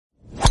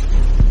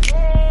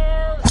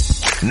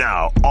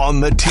Now on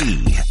the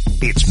tee,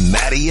 it's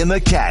Matty and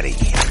the Caddie.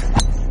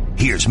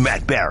 Here's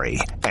Matt Barry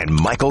and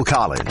Michael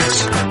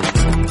Collins. Your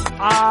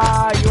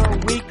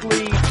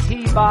weekly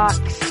T-Box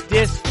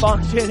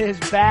dysfunction is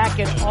back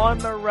and on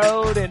the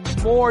road and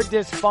more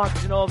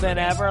dysfunctional than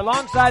ever.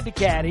 Alongside the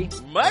Caddie,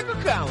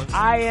 Michael Collins.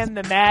 I am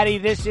the Matty.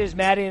 This is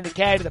Matty and the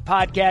Caddie, the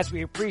podcast.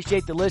 We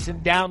appreciate the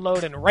listen,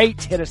 download, and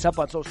rate. Hit us up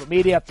on social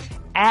media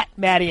at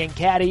Matty and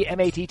Caddie,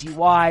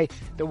 M-A-T-T-Y,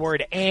 the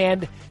word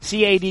and,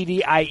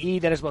 C-A-D-D-I-E.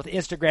 That is both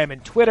Instagram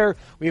and Twitter.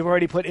 We've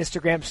already put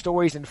Instagram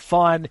stories and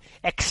fun,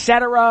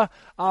 etc.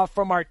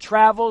 From our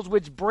travels,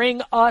 which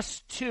bring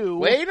us to...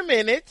 Wait a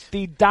minute.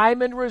 The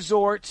Diamond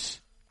Resorts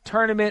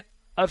Tournament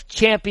of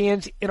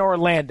Champions in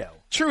Orlando.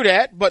 True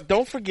that, but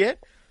don't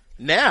forget,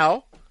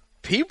 now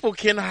people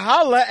can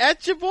holla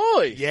at your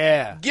boys.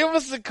 Yeah. Give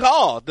us a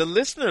call. The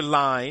listener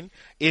line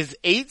is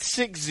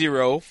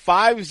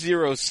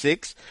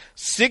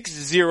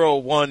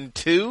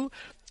 860-506-6012.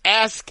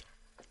 Ask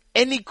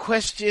any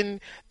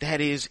question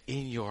that is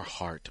in your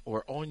heart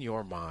or on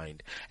your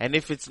mind. And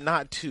if it's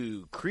not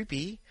too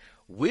creepy,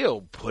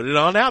 we'll put it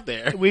on out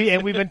there.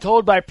 We've been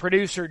told by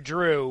producer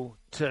Drew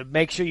to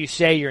make sure you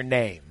say your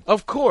name.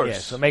 Of course. Yeah,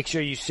 so make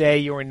sure you say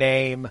your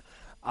name,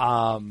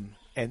 and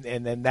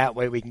then that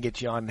way we can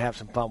get you on and have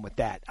some fun with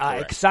that.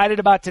 Excited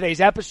about today's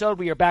episode.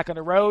 We are back on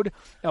the road.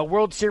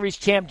 World Series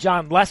champ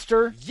Jon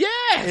Lester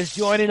is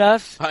joining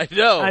us. I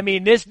know. I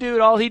mean, this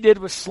dude, all he did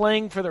was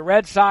sling for the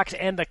Red Sox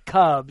and the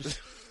Cubs,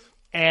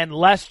 and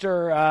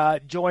Lester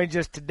joins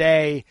us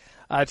today.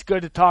 It's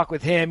good to talk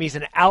with him. He's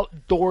an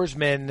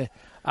outdoorsman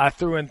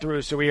through and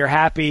through, so we are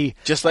happy.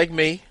 Just like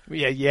me.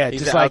 Yeah.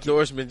 He's just an like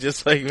outdoorsman,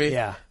 just like me.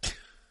 Yeah.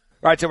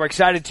 All right, so we're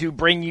excited to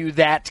bring you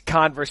that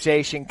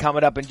conversation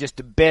coming up in just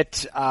a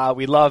bit.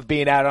 We love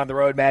being out on the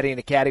road, Matty and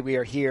the Caddie. We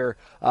are here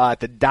at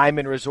the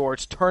Diamond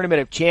Resorts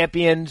Tournament of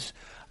Champions,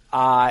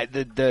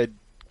 the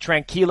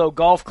Tranquilo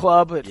Golf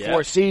Club at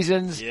Four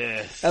Seasons.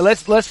 Yes.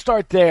 Let's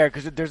start there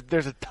because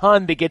there's a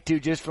ton to get to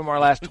just from our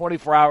last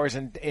 24 hours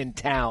in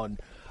town.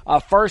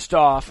 First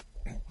off,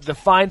 the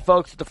fine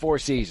folks at the Four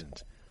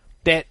Seasons.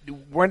 That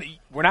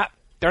they're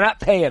not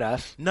paying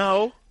us.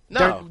 No.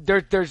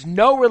 There's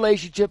no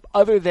relationship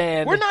other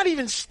than we're not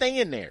even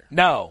staying there.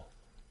 No.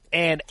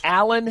 And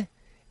Alan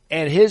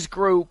and his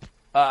group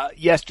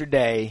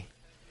yesterday,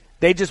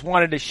 they just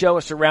wanted to show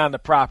us around the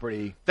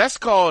property. That's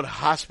called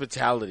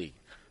hospitality.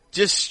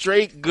 Just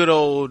straight good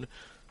old,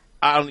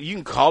 you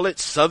can call it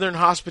Southern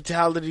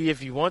hospitality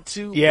if you want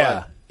to.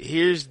 Yeah. But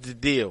here's the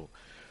deal.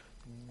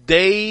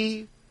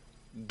 They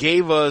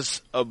gave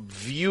us a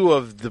view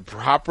of the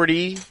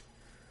property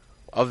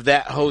of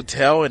that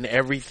hotel and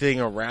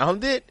everything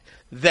around it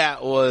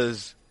that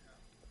was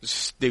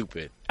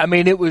stupid. I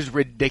mean, it was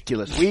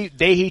ridiculous.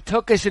 He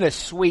took us in a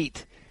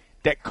suite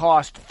that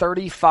cost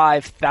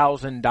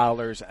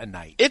 $35,000 a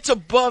night. It's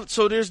above,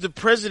 so there's the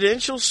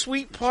presidential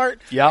suite part,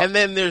 and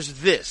then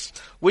there's this,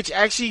 which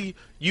actually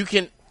you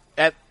can,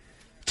 at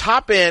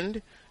top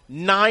end,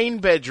 9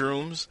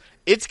 bedrooms.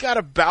 It's got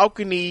a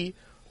balcony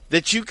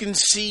that you can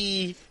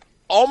see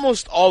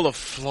almost all of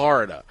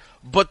Florida.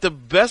 But the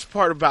best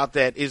part about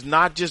that is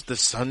not just the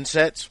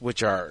sunsets,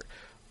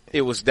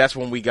 that's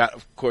when we got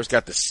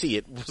to see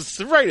it. It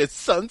was right at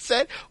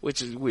sunset,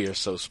 we are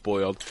so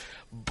spoiled.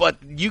 But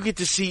you get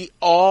to see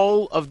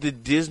all of the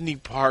Disney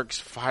parks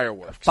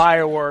fireworks.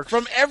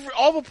 From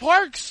all the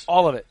parks.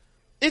 All of it.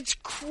 It's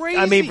crazy.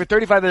 I mean, for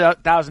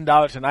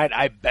 $35,000 a night,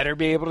 I better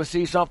be able to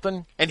see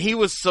something. And he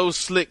was so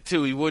slick,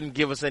 too. He wouldn't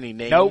give us any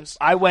names. Nope.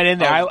 I went in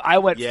there. I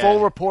went full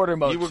reporter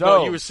mode.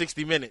 You were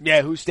 60 Minutes.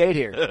 Yeah, who stayed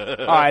here?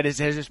 All right, has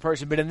this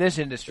person been in this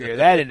industry or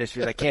that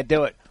industry? I can't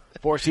do it.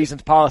 Four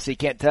Seasons policy,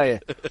 can't tell you.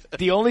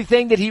 The only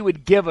thing that he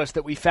would give us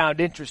that we found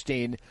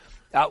interesting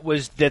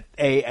was that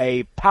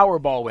a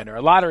Powerball winner,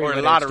 a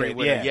lottery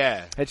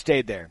winner, had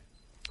stayed there.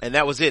 And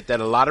that was it,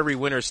 that a lottery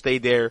winner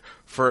stayed there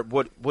for,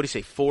 what did he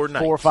say, 4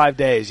 nights? 4 or 5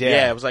 days, yeah.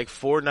 Yeah, it was like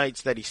 4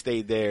 nights that he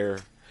stayed there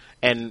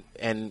and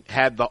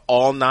had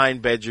all 9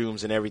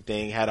 bedrooms and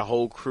everything, had a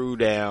whole crew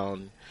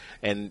down,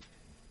 and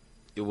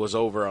it was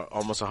over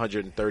almost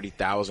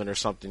 130,000 or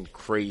something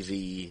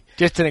crazy.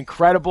 Just an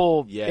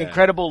incredible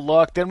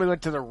look. Then we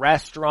went to the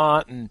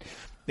restaurant, and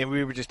then we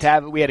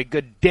had a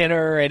good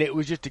dinner, and it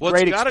was just a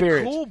great experience. It's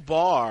got a cool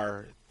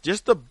bar.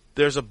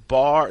 There's a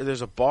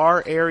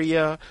bar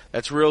area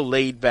that's real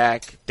laid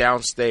back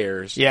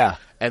downstairs. Yeah.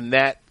 And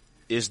that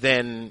is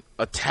then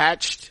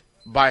attached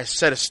by a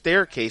set of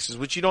staircases,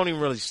 which you don't even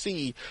really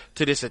see,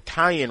 to this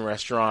Italian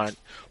restaurant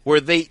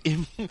where they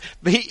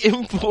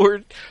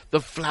import the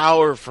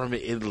flour from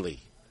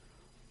Italy.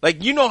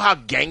 Like, you know how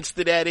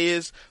gangsta that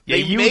is?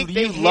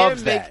 You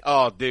love that.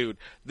 Oh, dude.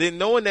 Then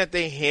knowing that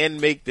they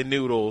hand make the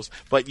noodles,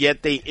 but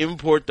yet they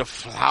import the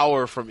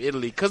flour from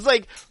Italy. Because,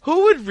 like,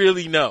 who would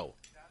really know?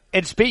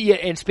 And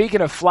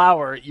speaking of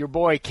flour, your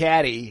boy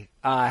Caddie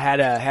had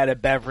a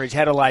beverage,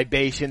 had a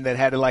libation that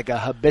had like a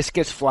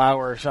hibiscus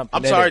flower or something.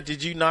 I'm sorry,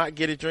 did you not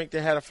get a drink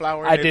that had a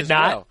flower in it? I did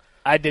not. Well?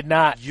 I did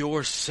not.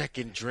 Your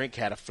second drink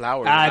had a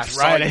flower. That's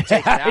right.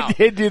 I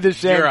did do the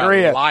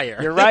sangria. You're a liar.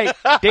 You're right.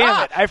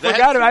 Damn it. I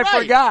forgot it. Right.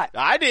 I forgot.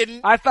 I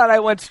didn't. I thought I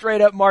went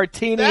straight up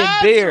martini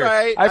and beer.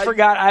 Right. I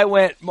forgot I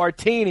went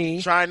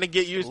martini. Trying to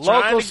get you, local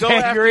trying to go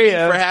sangria. after you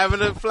for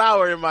having a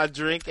flower in my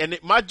drink. And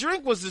my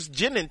drink was this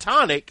gin and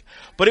tonic,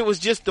 but it was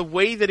just the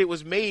way that it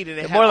was made. And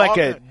it had more like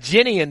a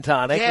ginny and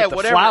tonic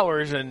with the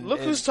flowers. And look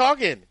who's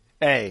talking.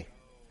 Hey,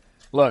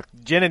 look,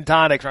 gin and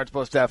tonics aren't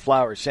supposed to have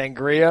flowers.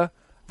 Sangria,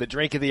 the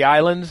drink of the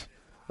islands,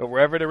 or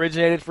wherever it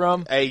originated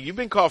from. Hey, you've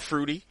been called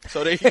fruity,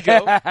 so there you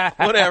go.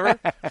 Whatever,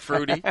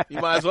 fruity. You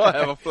might as well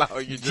have a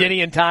flower in your drink.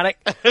 Ginny and tonic.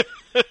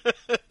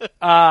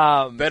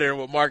 Better than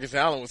what Marcus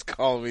Allen was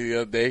calling me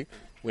the other day.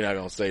 We're not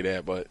going to say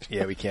that, but.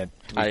 Yeah, we can.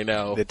 I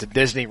know. It's a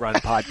Disney-run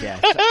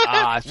podcast.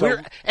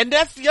 And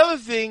that's the other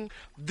thing.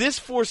 This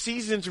Four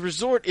Seasons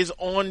resort is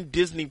on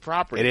Disney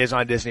property. It is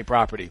on Disney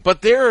property.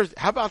 But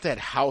how about that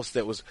house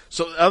that was,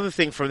 so the other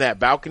thing from that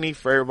balcony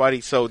for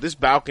everybody, so this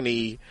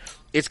balcony,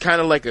 it's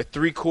kind of like a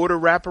 3/4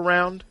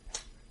 wraparound,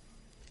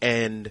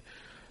 and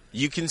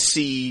you can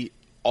see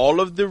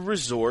all of the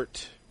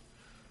resort.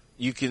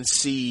 You can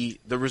see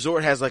the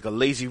resort has like a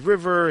lazy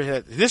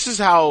river. This is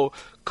how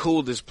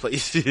cool this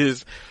place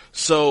is.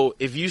 So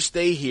if you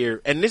stay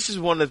here, and this is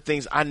one of the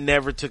things I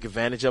never took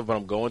advantage of, but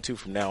I'm going to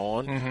from now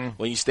on. Mm-hmm.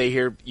 When you stay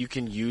here, you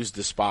can use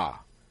the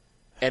spa.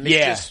 And it's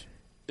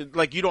just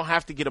like you don't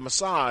have to get a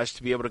massage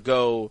to be able to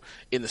go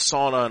in the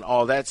sauna and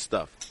all that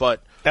stuff.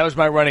 But that was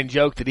my running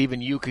joke that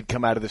even you could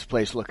come out of this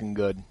place looking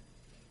good.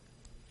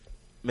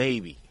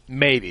 Maybe.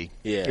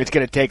 Yeah. It's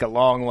going to take a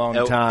long, long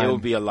time. It will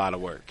be a lot of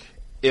work.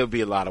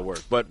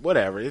 But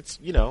whatever. It's,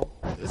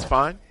 it's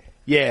fine.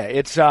 Yeah,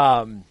 it's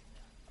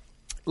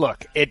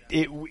look,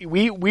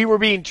 we were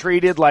being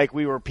treated like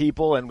we were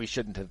people and we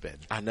shouldn't have been.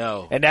 I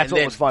know. And that's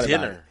what was fun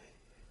about it.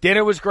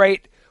 Dinner was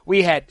great.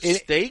 We had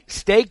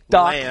steak,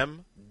 duck,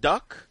 lamb,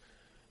 duck,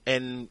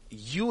 and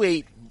you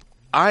ate.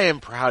 I am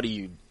proud of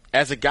you.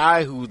 As a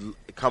guy who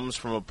comes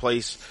from a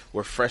place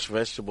where fresh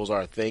vegetables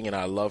are a thing and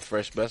I love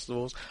fresh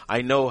vegetables,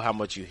 I know how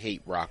much you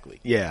hate broccoli.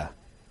 Yeah.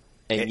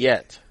 And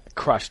yet.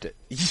 Crushed it.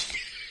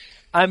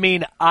 I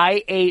mean,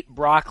 I ate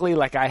broccoli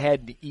like I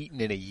hadn't eaten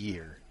in a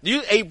year.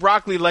 You ate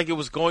broccoli like it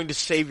was going to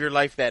save your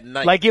life that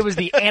night. Like it was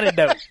the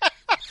antidote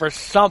for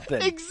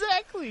something.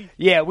 Exactly.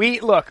 Yeah,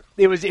 it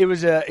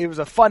was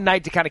a fun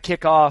night to kind of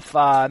kick off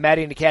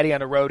Matty and the Caddie on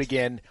the road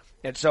again.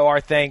 And so our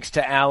thanks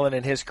to Alan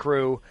and his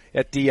crew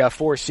at the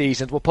Four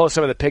Seasons. We'll post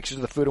some of the pictures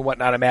of the food and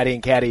whatnot of Matty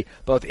and Caddie,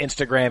 both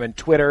Instagram and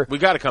Twitter. We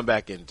got to come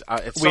back in.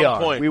 At some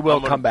point, we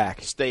will come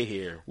back. Stay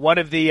here. One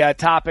of the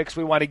topics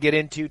we want to get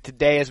into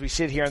today as we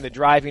sit here on the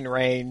driving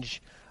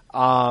range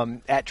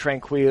at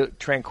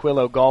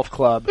Tranquillo Golf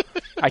Club.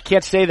 I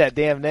can't say that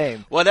damn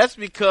name. Well, that's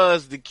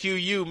because the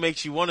QU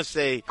makes you want to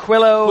say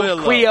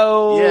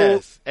Quillo.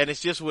 Yes, and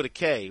it's just with a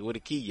K, with a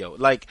Quillo.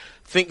 Like,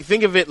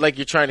 think of it like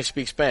you're trying to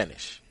speak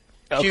Spanish.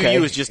 Okay.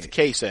 QU is just a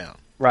K sound.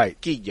 Right.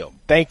 Quillo.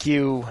 Thank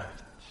you.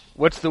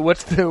 What's the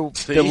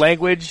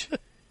language?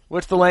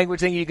 What's the language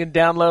thing you can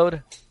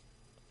download?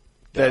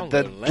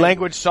 The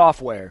language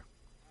software.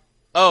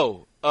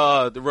 Oh,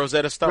 the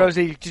Rosetta Stone.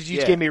 You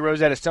just gave me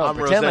Rosetta Stone. I'm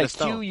Pretend Rosetta like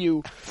Stone.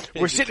 QU.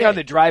 We're sitting on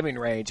the driving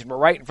range, and we're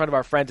right in front of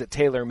our friends at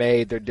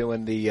TaylorMade. They're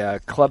doing the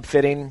club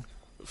fitting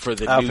for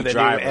the new new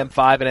driver.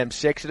 M5 and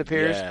M6, it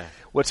appears. Yeah.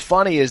 What's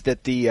funny is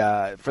that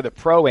for the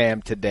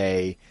Pro-Am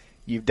today,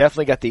 you've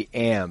definitely got the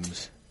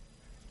AMs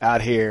out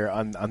here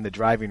on the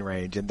driving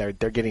range, and they're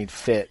getting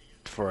fit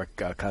for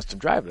a custom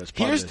driver.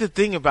 Here's the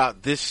thing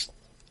about this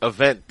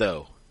event,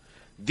 though.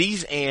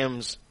 These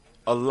AMs,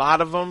 a lot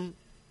of them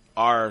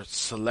are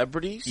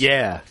celebrities.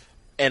 Yeah.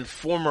 And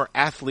former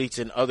athletes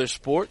in other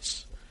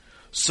sports.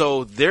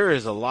 So there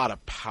is a lot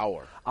of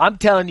power. I'm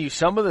telling you,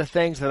 some of the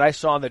things that I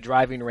saw on the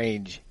driving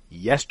range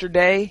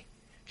yesterday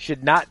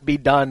should not be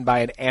done by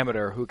an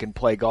amateur who can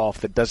play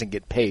golf that doesn't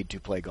get paid to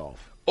play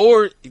golf.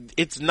 Or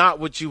it's not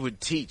what you would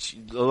teach.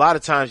 A lot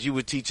of times you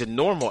would teach a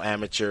normal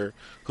amateur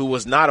who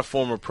was not a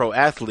former pro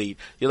athlete.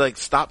 You're like,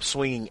 stop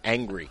swinging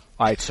angry.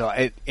 All right, so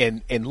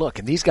and look,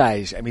 and these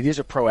guys, I mean, these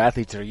are pro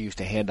athletes that are used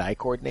to hand-eye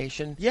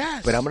coordination.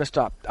 Yes. But I'm going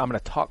to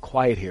talk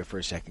quiet here for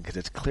a second because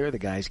it's clear the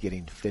guys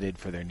getting fitted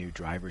for their new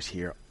drivers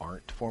here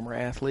aren't former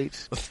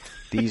athletes.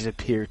 These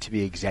appear to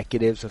be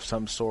executives of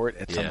some sort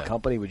at some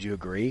company. Would you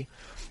agree?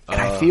 And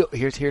I feel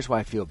here's why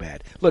I feel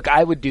bad. Look,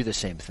 I would do the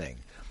same thing.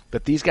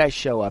 But these guys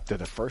show up. They're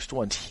the first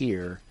ones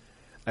here,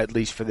 at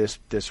least for this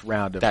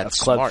round of club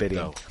smart, fitting.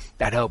 Though.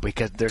 I know,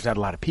 because there's not a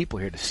lot of people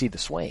here to see the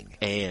swing.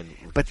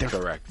 But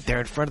they're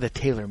in front of the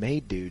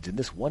TaylorMade dudes, and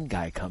this one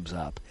guy comes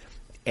up,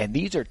 and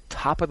these are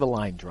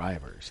top-of-the-line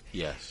drivers.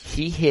 Yes.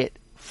 He hit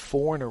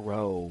 4 in a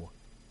row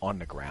on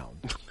the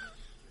ground.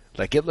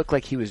 Like, it looked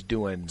like he was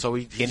doing so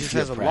he just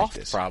has a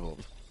practice. Loft problem.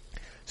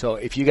 So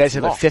if you guys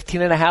have a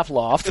 15.5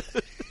 loft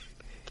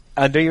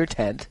under your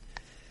tent,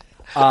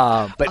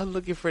 but I'm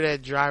looking for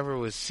that driver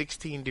with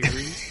 16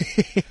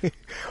 degrees.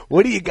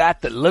 What do you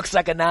got that looks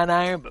like a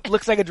 9-iron, but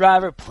looks like a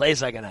driver,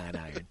 plays like a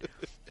 9-iron?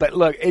 But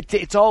look,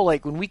 it's all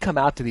like when we come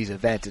out to these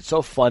events, it's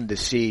so fun to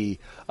see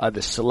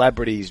the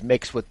celebrities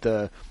mixed with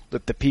the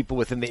people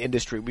within the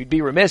industry. We'd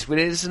be remiss.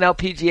 This is an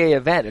LPGA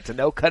event. It's a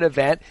no-cut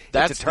event.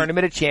 It's a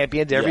tournament of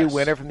champions. Every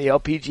winner from the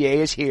LPGA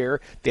is here.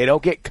 They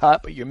don't get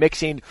cut, but you're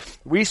mixing.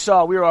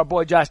 Our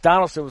boy Josh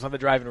Donaldson was on the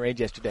driving range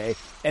yesterday,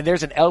 and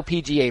there's an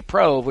LPGA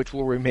pro, which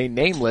will remain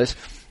nameless,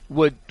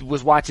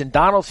 was watching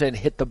Donaldson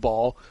hit the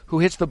ball, who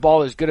hits the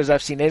ball as good as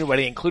I've seen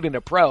anybody, including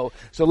a pro.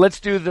 So let's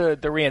do the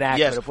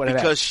reenactment of what it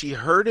because she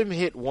heard him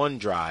hit one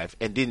drive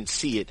and didn't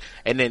see it,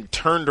 and then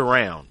turned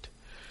around.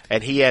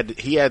 And he had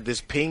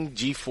this Ping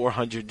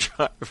G400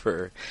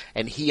 driver,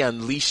 and he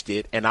unleashed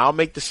it. And I'll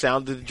make the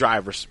sound that the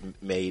driver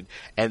made,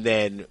 and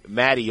then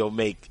Matty will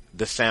make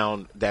the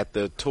sound that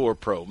the Tour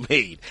Pro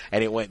made,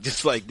 and it went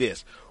just like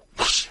this.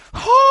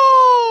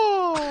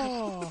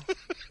 Oh!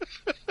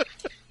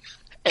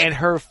 And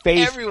her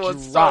face Everyone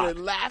dropped started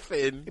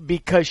laughing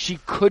because she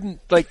couldn't,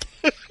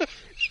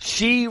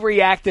 she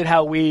reacted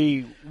how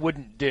we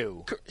wouldn't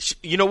do.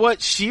 You know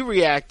what? She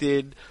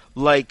reacted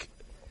like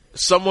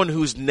someone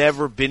who's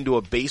never been to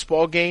a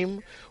baseball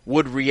game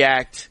would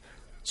react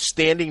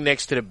standing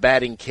next to the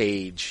batting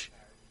cage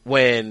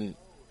when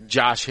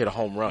Josh hit a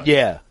home run.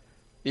 Yeah.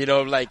 You've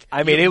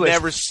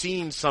never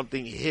seen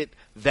something hit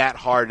that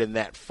hard and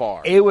that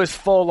far. It was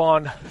full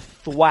on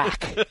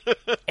thwack.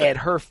 And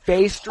her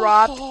face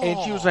dropped, and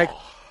she was like,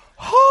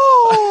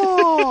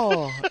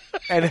 oh!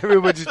 And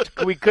everyone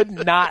we could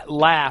not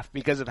laugh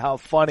because of how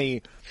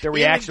funny the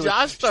reaction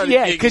Josh was. started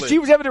Yeah, because she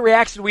was having the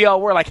reaction we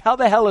all were, like, how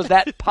the hell is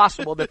that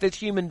possible that this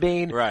human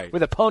being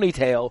with a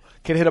ponytail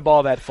can hit a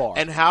ball that far?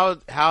 And how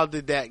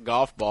did that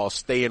golf ball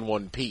stay in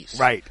one piece?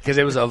 Right, because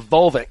it was a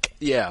Volvic.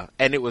 Yeah,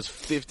 and it was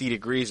 50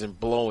 degrees and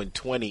blowing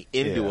 20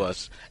 into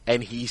us,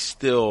 and he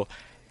still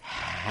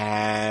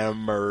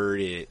hammered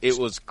it. It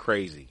was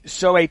crazy.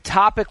 So a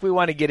topic we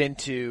want to get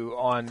into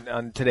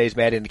on today's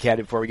Matt and the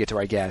Caddie before we get to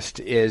our guest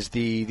is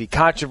the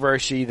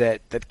controversy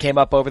that came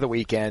up over the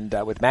weekend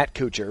with Matt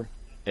Kuchar.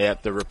 Yeah,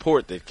 the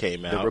report that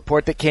came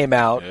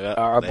out.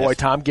 Our boy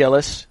Tom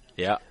Gillis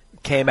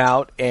came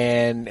out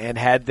and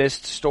had this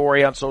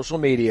story on social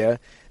media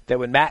that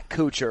when Matt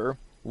Kuchar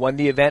won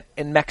the event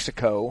in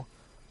Mexico,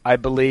 I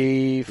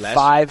believe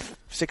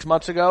 5-6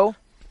 months ago,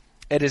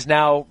 it has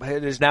now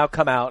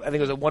come out. I think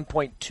it was a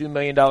 $1.2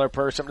 million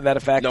purse, something to that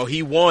effect. No,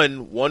 he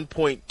won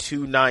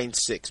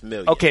 $1.296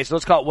 million. Okay, so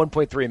let's call it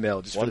 $1.3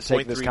 million just for the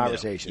sake of this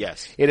conversation.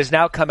 Yes. It has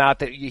now come out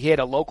that he had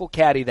a local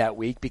caddy that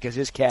week because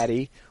his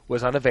caddy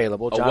was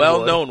unavailable. John a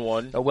well-known Wood,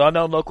 one. A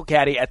well-known local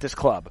caddy at this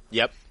club.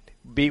 Yep.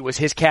 Was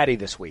his caddy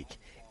this week.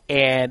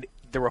 And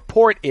the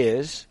report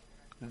is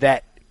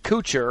that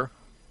Kuchar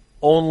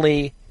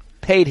only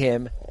paid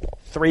him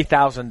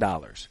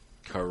 $3,000.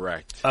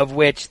 Correct. Of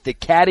which the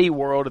caddy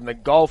world and the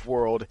golf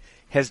world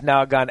has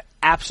now gone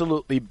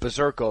absolutely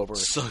berserk over.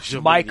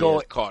 Social Michael,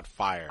 media has caught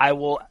fire. I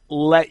will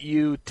let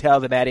you tell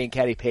the Matty and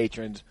Caddie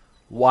patrons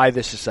why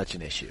this is such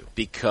an issue.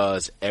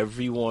 Because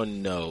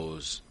everyone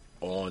knows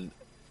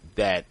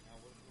that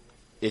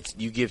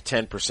you give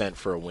 10%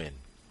 for a win.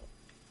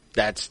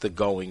 That's the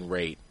going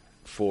rate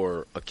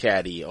for a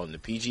caddy on the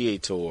PGA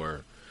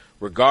Tour,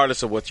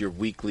 regardless of what your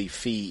weekly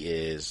fee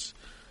is.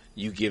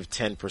 You give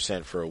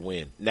 10% for a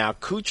win. Now,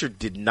 Kuchar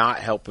did not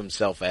help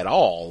himself at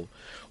all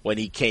when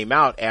he came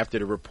out after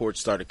the reports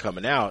started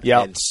coming out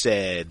and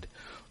said,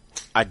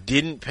 I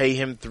didn't pay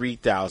him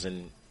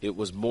 $3,000. It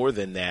was more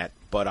than that,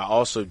 but I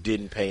also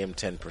didn't pay him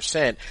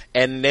 10%.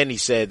 And then he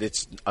said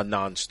it's a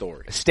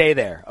non-story. Stay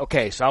there.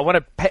 Okay, so I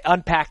want to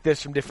unpack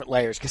this from different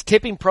layers because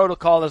tipping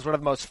protocol is one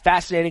of the most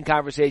fascinating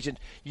conversations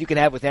you can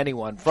have with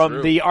anyone.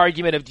 From the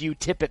argument of do you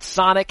tip at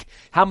Sonic,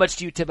 how much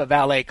do you tip a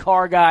valet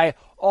car guy,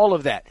 all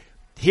of that.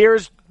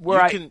 Here's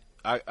where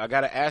I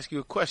got to ask you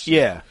a question.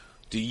 Yeah.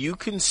 Do you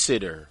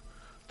consider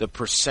the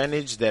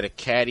percentage that a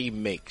caddy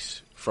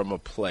makes from a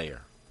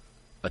player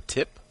a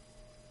tip?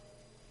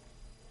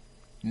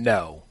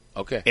 No.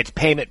 Okay. It's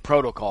payment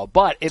protocol.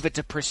 But if it's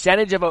a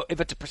percentage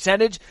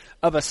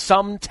of a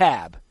sum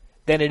tab,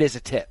 then it is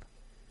a tip.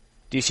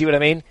 Do you see what I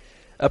mean?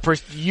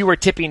 You were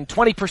tipping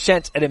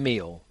 20% at a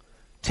meal,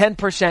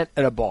 10%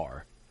 at a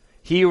bar.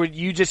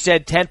 You just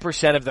said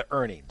 10% of the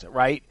earnings,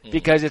 right? Mm-hmm.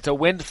 Because it's a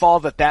windfall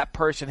that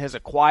person has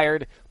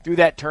acquired through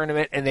that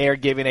tournament, and they are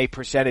giving a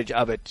percentage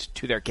of it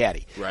to their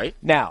caddy. Right.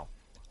 Now,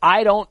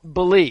 I don't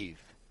believe,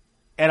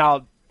 and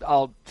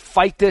I'll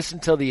fight this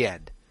until the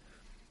end,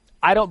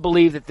 I don't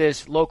believe that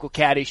this local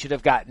caddy should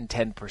have gotten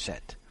 10%.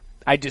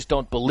 I just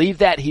don't believe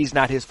that. He's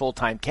not his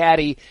full-time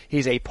caddy.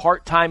 He's a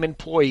part-time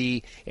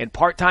employee, and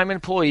part-time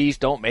employees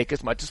don't make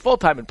as much as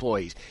full-time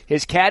employees.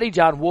 His caddy,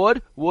 John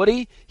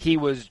Woody, he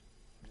was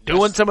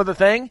doing some of the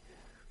thing.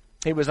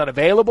 He was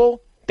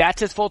unavailable.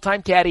 That's his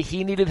full-time caddy.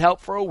 He needed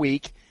help for a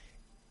week,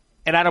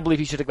 and I don't believe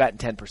he should have gotten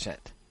 10%.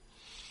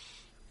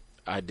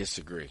 I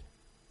disagree.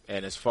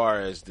 And as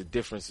far as the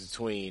difference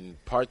between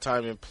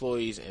part-time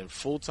employees and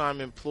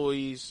full-time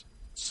employees,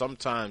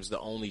 sometimes the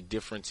only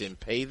difference in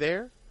pay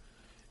there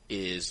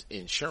is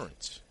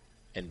insurance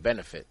and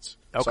benefits.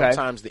 Okay.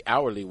 Sometimes the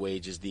hourly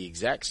wage is the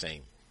exact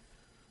same.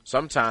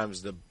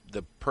 Sometimes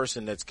the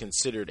person that's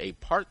considered a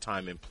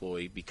part-time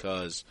employee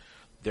because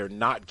they're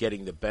not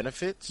getting the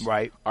benefits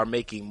are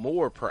making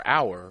more per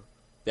hour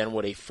than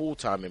what a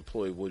full-time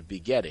employee would be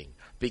getting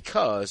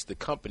because the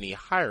company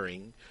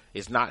hiring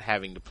is not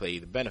having to pay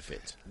the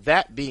benefits.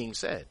 That being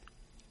said,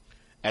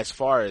 as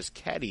far as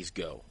caddies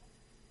go,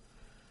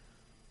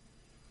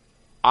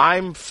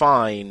 I'm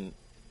fine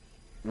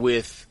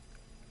with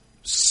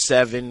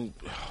 7.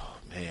 Oh,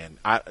 man,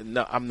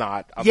 I'm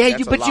not. But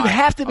you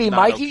have to be,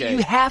 Mike. Okay.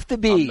 You have to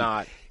be. I'm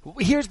not.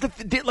 Here's the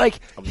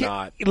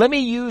not. Let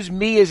me use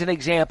me as an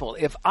example.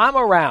 If I'm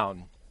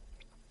around,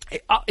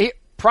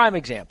 prime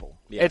example.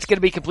 Yes. It's going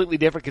to be completely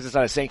different because it's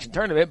not a sanctioned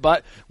tournament.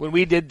 But when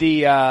we did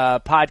the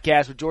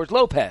podcast with George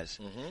Lopez,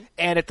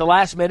 and at the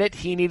last minute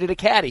he needed a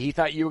caddy, he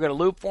thought you were going to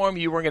loop for him.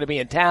 You weren't going to be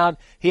in town.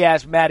 He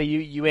asked Matty,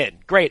 "You in?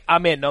 Great,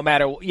 I'm in. No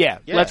matter. Yeah,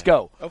 let's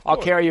go. I'll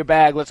carry your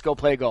bag. Let's go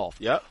play golf."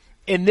 Yep.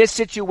 In this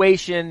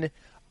situation,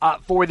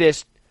 for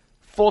this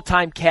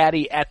full-time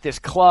caddy at this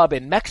club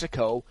in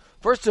Mexico.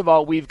 First of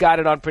all, we've got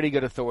it on pretty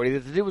good authority that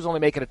the dude was only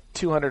making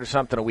 $200 or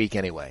something a week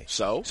anyway.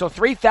 So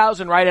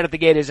 $3,000 right out of the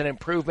gate is an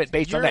improvement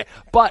based on that.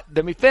 But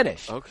let me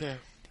finish. Okay.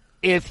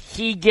 If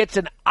he gets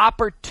an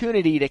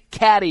opportunity to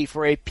caddy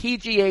for a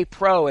PGA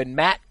pro and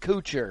Matt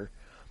Kuchar,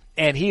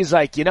 and he's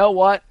like, you know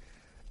what?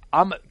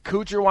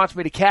 Kuchar wants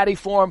me to caddy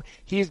for him.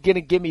 He's going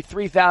to give me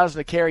 $3,000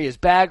 to carry his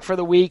bag for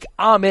the week.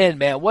 I'm in,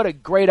 man. What a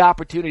great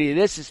opportunity.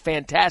 This is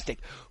fantastic.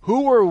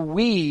 Who are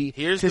we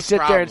to sit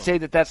there and say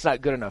that that's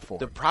not good enough for him?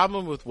 The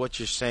problem with what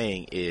you're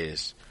saying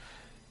is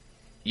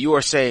you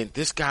are saying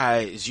this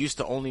guy is used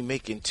to only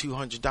making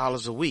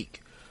 $200 a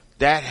week.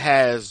 That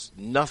has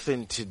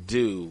nothing to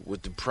do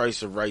with the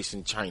price of rice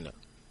in China.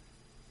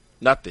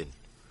 Nothing.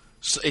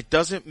 So it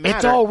doesn't matter.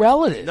 It's all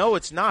relative. No,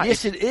 it's not.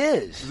 Yes, it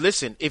is.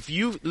 Listen, if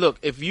you've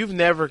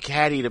never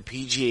caddied a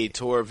PGA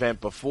Tour event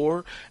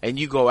before and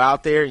you go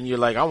out there and you're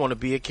like, I want to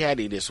be a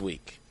caddy this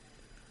week,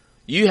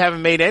 you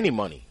haven't made any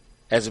money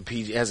as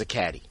a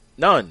caddy.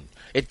 None.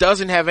 It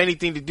doesn't have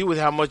anything to do with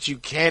how much you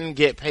can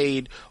get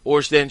paid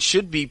or then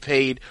should be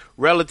paid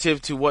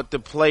relative to what the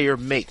player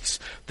makes.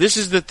 This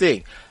is the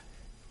thing.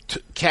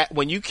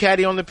 When you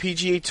caddy on the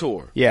PGA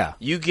Tour,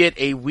 you get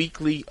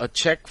a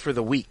check for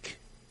the week.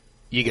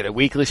 You get a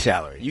weekly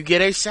salary. You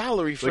get a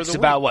salary for the week. It's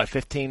about what,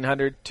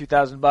 $1,500,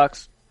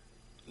 $2,000?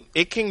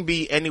 It can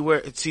be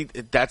anywhere. See,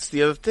 that's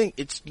the other thing.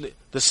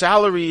 The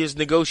salary is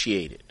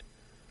negotiated,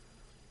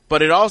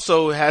 but it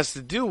also has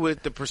to do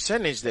with the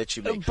percentage that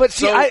you make. But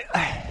see,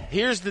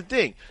 here's the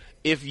thing: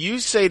 if you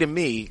say to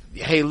me,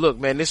 "Hey, look,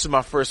 man, this is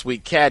my first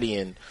week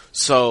caddying,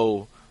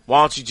 so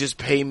why don't you just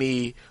pay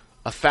me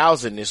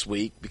 $1,000 this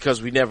week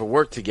because we never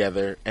worked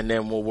together, and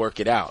then we'll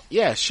work it out."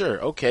 Yeah, sure,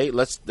 okay.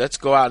 Let's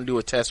go out and do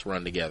a test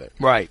run together.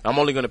 Right. I'm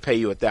only going to pay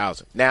you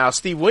 $1,000. Now,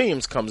 Steve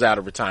Williams comes out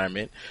of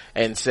retirement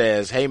and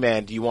says, "Hey,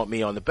 man, do you want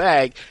me on the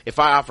bag?" If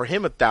I offer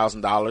him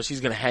 $1,000,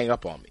 he's going to hang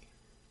up on me.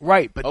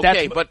 Right, but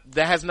but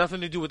that has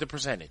nothing to do with the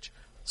percentage.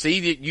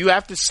 See, you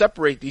have to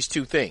separate these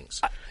two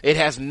things. It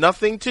has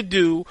nothing to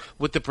do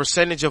with the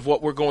percentage of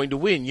what we're going to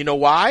win. You know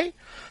why?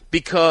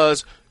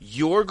 Because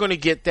you're going to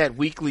get that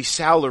weekly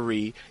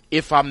salary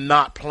if I'm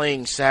not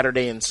playing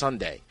Saturday and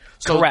Sunday.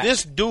 So Correct.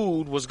 This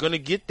dude was going to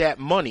get that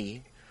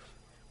money,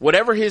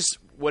 whatever he was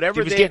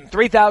getting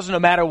 $3,000 no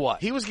matter what.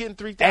 He was getting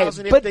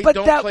 $3,000 if they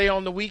don't play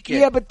on the weekend.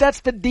 Yeah, but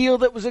that's the deal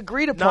that was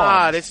agreed upon.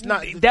 Nah, that's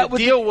not. The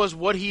deal was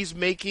what he's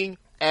making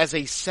as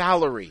a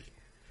salary.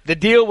 The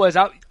deal was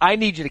I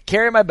need you to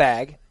carry my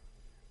bag.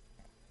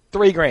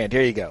 $3,000.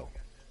 Here you go.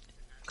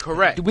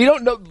 Correct. We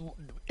don't know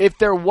if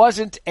there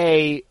wasn't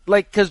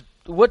because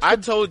I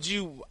told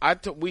you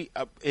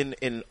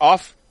in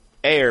off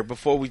air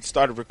before we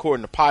started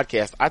recording the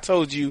podcast. I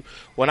told you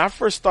when I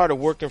first started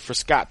working for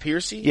Scott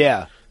Piercy.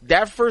 Yeah.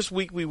 That first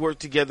week we worked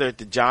together at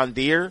the John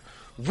Deere,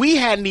 we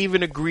hadn't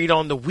even agreed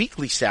on the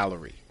weekly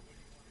salary.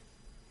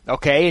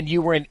 Okay, and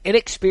you were an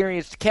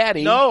inexperienced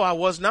caddy. No, I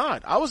was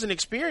not. I was an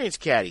experienced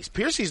caddy.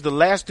 Piercy's the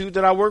last dude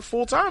that I worked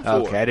full time for.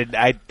 Okay,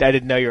 I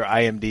didn't know your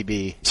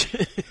IMDb.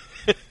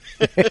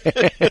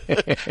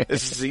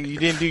 You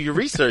didn't do your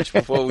research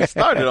before we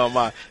started on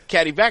my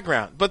caddy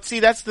background. But see,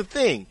 that's the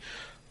thing.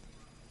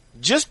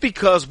 Just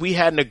because we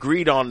hadn't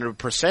agreed on the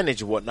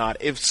percentage and whatnot,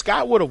 if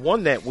Scott would have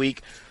won that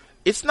week,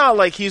 it's not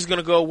like he's going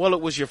to go, well,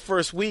 it was your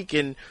first week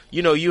and,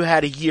 you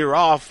had a year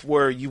off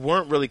where you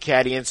weren't really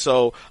caddying,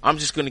 so I'm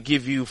just going to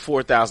give you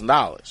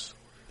 $4,000.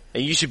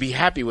 And you should be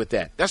happy with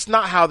that. That's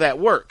not how that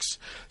works.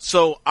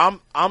 So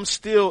I'm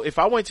still, if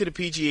I went to the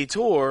PGA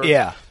Tour,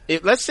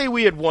 let's say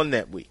we had won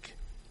that week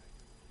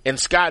and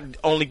Scott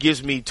only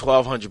gives me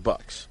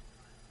 $1,200.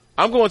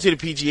 I'm going to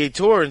the PGA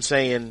Tour and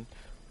saying,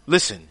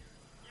 listen,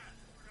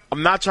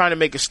 I'm not trying to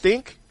make a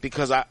stink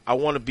because I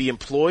want to be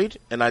employed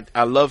and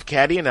I love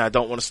caddying and I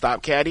don't want to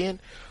stop caddying.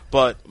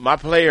 But my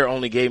player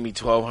only gave me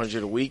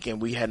 $1,200 a week and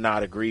we had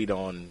not agreed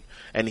on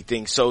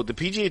anything. So the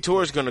PGA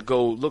Tour is going to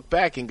go look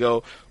back and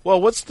go,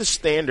 well, what's the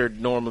standard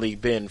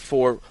been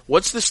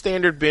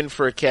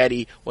for a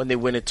caddy when they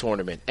win a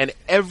tournament? And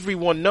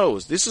everyone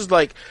knows. It's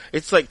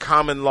like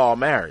common law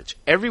marriage.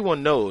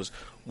 Everyone knows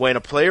when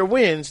a player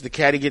wins, the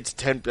caddy gets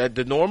 10.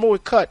 The normal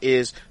cut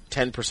is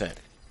 10%.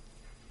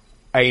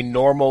 A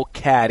normal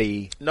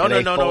caddy,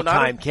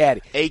 full-time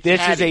caddy.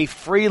 This is a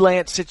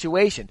freelance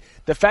situation.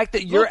 The fact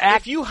that you're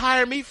if you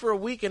hire me for a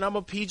week and I'm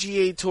a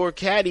PGA Tour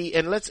caddy,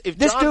 and this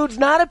dude's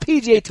not a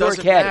PGA Tour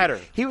caddy. Matter.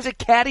 He was a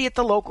caddy at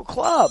the local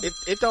club.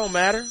 It don't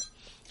matter.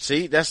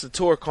 See, that's the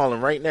tour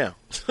calling right now.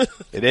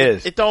 It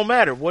is. It don't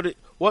matter.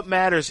 What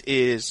matters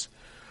is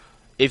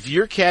if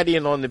you're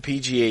caddying on the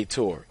PGA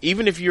Tour,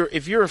 even if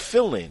you're a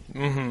fill-in.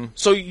 Mm-hmm.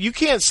 So you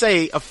can't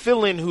say a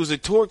fill-in who's a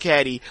tour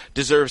caddy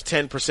deserves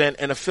 10%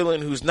 and a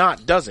fill-in who's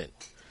not doesn't.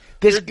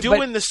 They're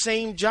doing the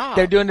same job.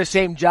 They're doing the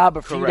same job,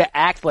 but for you to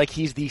act like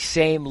he's the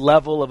same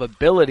level of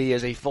ability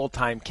as a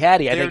full-time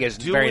caddy, I think is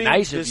very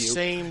nice of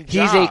you.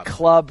 He's a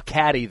club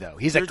caddy, though.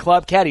 He's a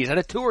club caddy. He's not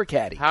a tour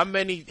caddy. How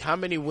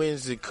many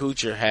wins did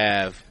Kuchar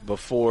have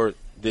before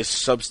this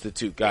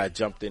substitute guy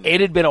jumped in? It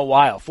had been a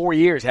while. 4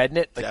 years, hadn't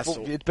it?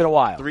 It's been a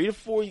while. 3 to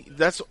 4.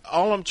 That's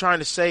all I'm trying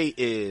to say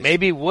is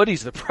maybe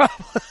Woody's the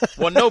problem.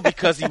 Well, no,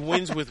 because he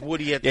wins with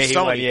Woody at the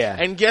Sony.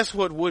 And guess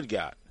what Wood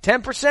got?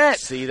 10%.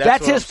 See,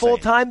 that's his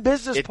full-time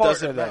business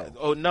partner, though.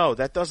 Oh, no,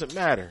 that doesn't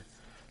matter.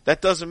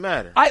 That doesn't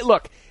matter.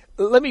 Look,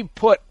 let me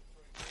put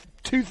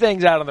two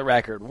things out on the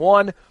record.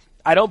 One,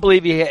 I don't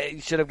believe he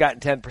should have gotten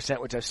 10%,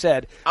 which I've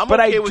said. But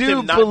I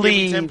do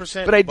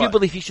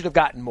believe he should have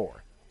gotten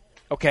more.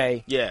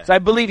 Okay? Yeah. So I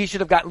believe he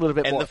should have gotten a little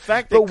bit more. The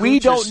fact that we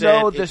don't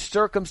know the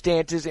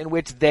circumstances in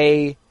which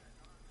they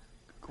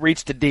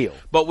reached a deal.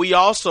 But we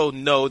also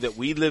know that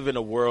we live in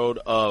a world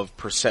of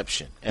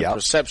perception, and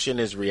perception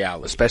is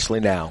reality. Especially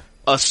now,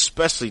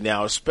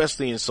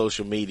 especially in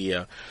social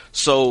media.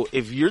 So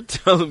if you're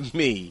telling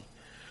me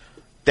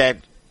that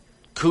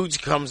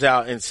Cooch comes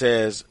out and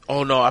says,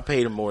 "Oh no, I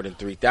paid him more than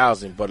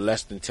 $3,000, but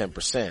less than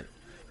 10%,"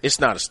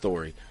 it's not a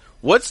story.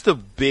 What's the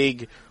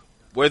big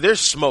where there's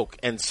smoke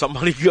and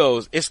somebody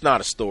goes, "It's not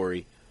a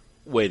story."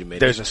 Wait a minute.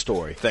 There's a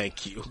story.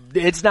 Thank you.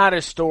 It's not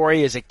a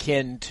story is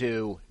akin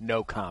to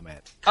no comment.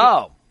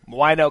 Oh,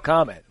 why no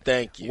comment?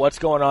 Thank you. What's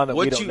going on that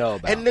we don't know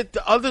about? And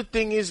the other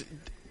thing is,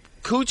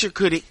 Kuchar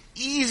could have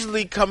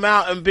easily come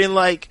out and been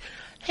like,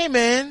 "Hey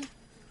man,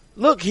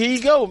 look, here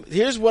you go.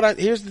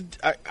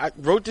 I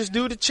wrote this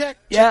dude a check.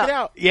 Check it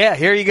out. Yeah,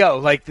 here you go.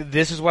 Like,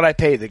 this is what I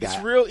paid the guy."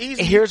 It's real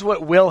easy. Here's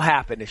what will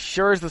happen. As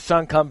sure as the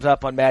sun comes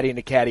up on Matty and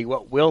the Caddie,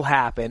 what will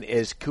happen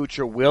is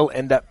Kuchar will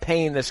end up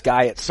paying this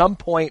guy at some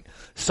point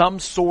some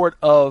sort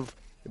of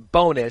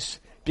bonus,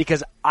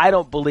 because I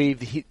don't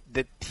believe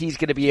that he's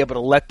going to be able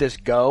to let this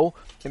go.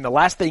 And the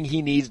last thing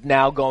he needs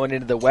now going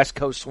into the West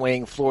Coast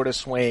swing, Florida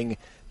swing,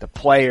 the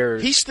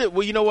players.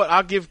 Well, you know what?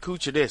 I'll give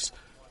Kuchar this.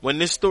 When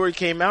this story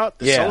came out,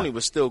 the Sony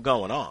was still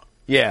going on.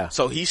 Yeah.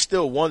 So he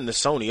still won the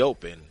Sony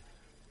Open.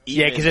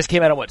 Because this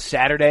came out on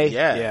Saturday?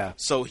 Yeah.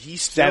 So he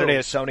still Saturday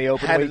is Sony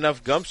Open had week.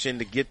 enough gumption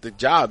to get the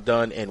job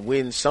done and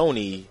win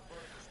Sony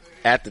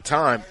at the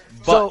time.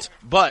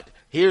 But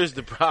here's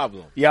the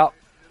problem. Yep.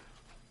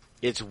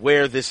 It's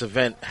where this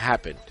event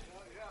happened.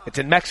 It's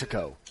in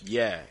Mexico.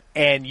 Yeah.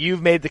 And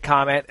you've made the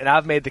comment, and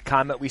I've made the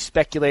comment. We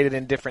speculated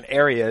in different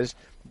areas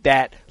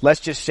that, let's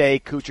just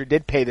say Kuchar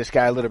did pay this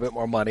guy a little bit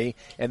more money,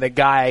 and the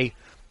guy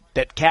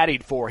that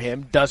caddied for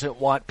him doesn't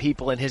want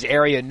people in his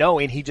area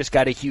knowing he just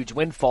got a huge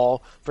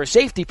windfall for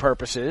safety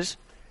purposes.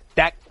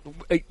 That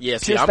I'm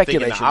speculation.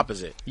 thinking the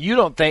opposite. You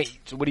don't think?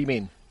 So what do you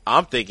mean?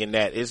 I'm thinking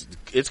that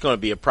it's going to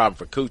be a problem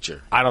for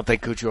Kuchar. I don't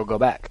think Kuchar will go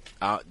back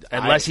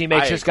unless he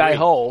makes this guy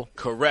whole.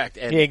 Correct.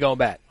 And he ain't going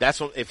back. That's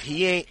what, if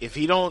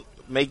he don't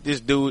make this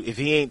dude, if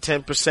he ain't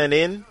 10%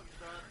 in,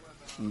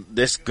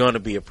 this going to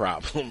be a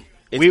problem.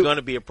 It's going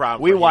to be a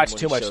problem. We watch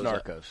too much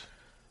Narcos.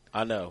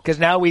 I know. Because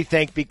now we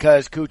think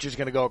because Kuchar's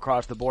going to go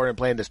across the border and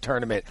play in this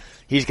tournament,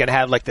 he's going to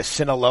have like the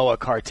Sinaloa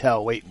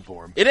cartel waiting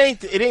for him. It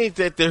ain't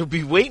that they'll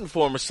be waiting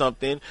for him or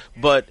something,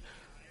 but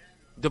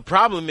the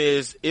problem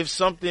is if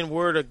something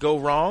were to go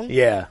wrong,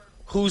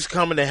 who's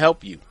coming to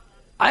help you?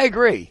 I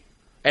agree.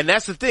 And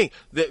that's the thing.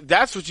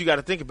 That's what you got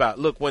to think about.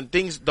 Look, when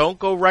things don't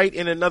go right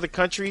in another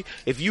country,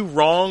 if you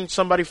wrong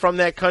somebody from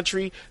that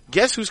country,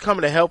 guess who's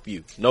coming to help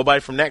you?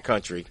 Nobody from that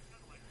country.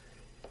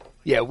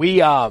 Yeah, we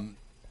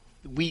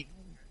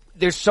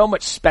there's so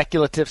much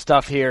speculative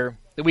stuff here.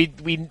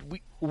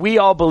 We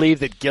all believe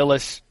that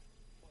Gillis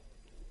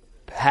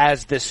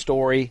has this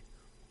story.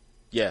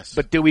 Yes.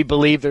 But do we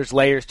believe there's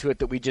layers to it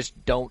that we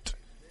just don't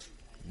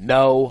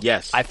know?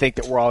 Yes. I think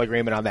that we're all in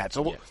agreement on that.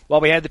 So while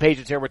we had the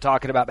patients here, we're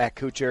talking about Matt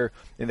Kuchar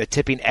and the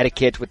tipping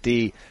etiquette with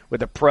a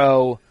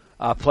pro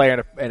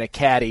player and a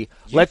caddy.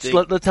 Let's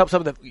help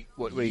some of the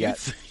what do you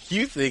got?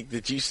 You think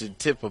that you should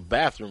tip a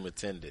bathroom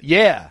attendant?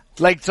 Yeah.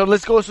 So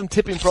let's go with some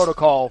tipping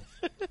protocol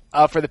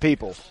for the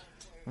people.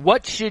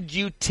 What should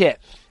you tip?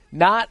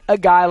 Not a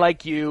guy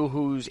like you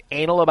who's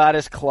anal about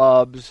his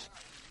clubs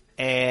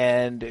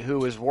and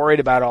who is worried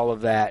about all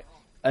of that.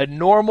 A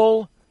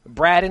normal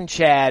Brad and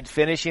Chad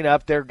finishing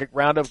up their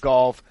round of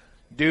golf.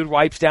 Dude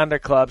wipes down their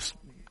clubs,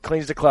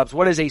 cleans the clubs.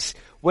 What is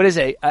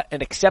an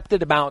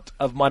accepted amount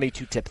of money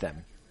to tip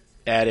them?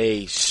 At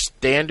a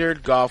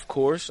standard golf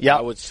course,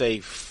 I would say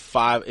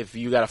 $5. If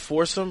you got a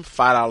foursome,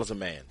 $5 a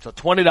man. So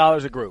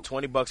 $20 a group.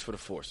 $20 for the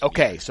foursome.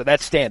 Okay, so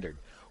that's standard.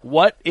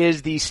 What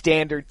is the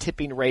standard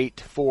tipping rate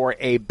for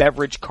a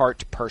beverage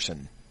cart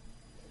person?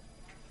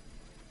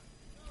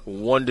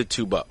 $1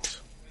 to $2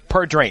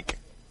 per drink.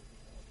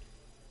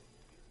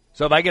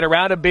 So if I get a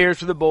round of beers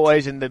for the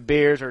boys, and the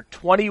beers are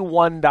 $22,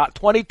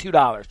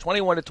 $21 to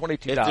 $22.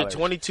 If they're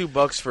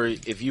 $22 for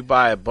if you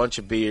buy a bunch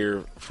of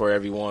beer for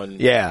everyone,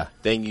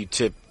 then you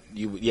tip.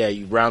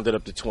 You round it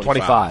up to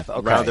 25. Okay.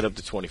 Round it up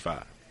to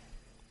 25.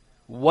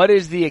 What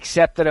is the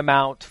accepted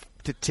amount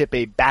to tip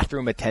a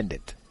bathroom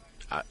attendant?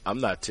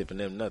 I'm not tipping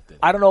them nothing.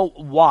 I don't know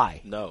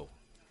why. No,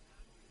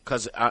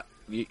 because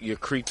you're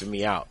creeping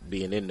me out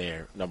being in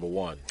there. Number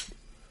one.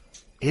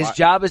 His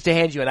job is to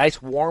hand you a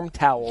nice warm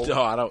towel.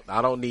 No,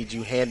 I don't need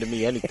you handing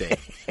me anything.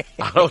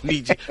 I don't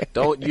need you.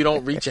 You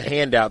don't reach a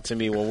hand out to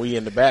me when we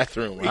in the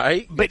bathroom,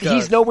 right? But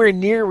he's nowhere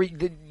near.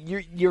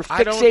 You're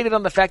fixated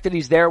on the fact that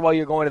he's there while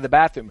you're going to the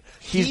bathroom.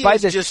 He's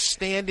just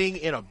standing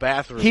in a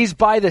bathroom. He's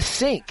by the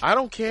sink. I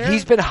don't care.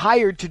 He's been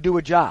hired to do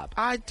a job.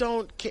 I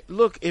don't care.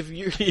 Look, if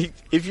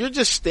you're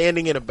just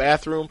standing in a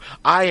bathroom,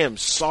 I am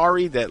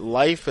sorry that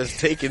life has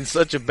taken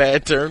such a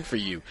bad turn for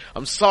you.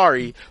 I'm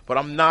sorry, but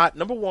I'm not.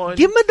 Number one,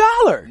 give him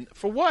 $1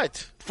 for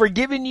what? For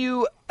giving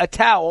you a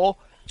towel,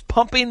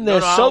 pumping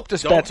the soap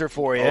dispenser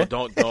for you.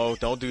 Oh,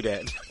 don't do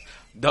that.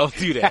 Don't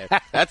do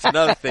that. That's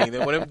another thing.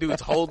 Then when them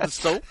dudes hold the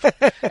soap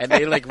and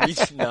they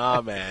reach,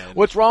 nah, man.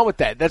 What's wrong with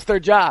that? That's their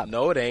job.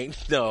 No, it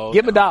ain't. No.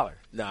 Give him $1.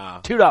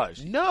 Nah.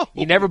 $2. No.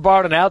 You never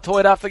borrowed an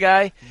Altoid off the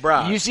guy?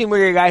 Bruh. You seem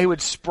like a guy who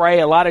would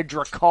spray a lot of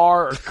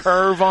Dracar or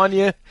Curve on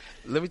you.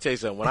 Let me tell you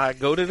something. When I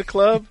go to the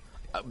club,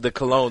 the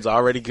cologne's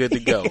already good to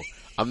go.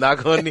 I'm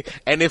not going to,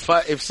 and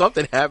if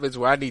something happens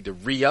where I need to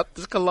re-up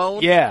this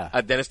cologne, then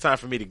it's time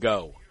for me to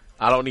go.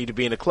 I don't need to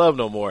be in the club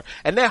no more.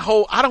 And that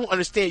whole, I don't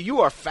understand.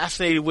 You are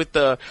fascinated with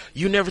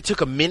you never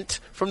took a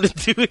mint from the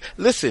dude.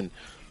 Listen,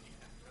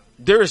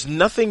 there is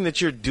nothing that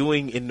you're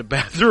doing in the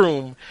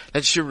bathroom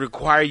that should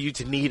require you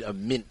to need a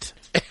mint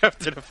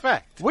after the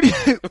fact. What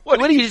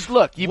do you just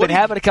look? You've been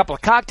having a couple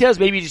of cocktails.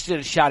 Maybe you just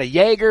did a shot of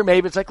Jaeger.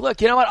 Maybe it's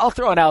look, you know what? I'll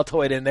throw an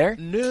Altoid in there.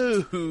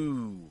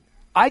 No.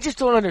 I just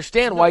don't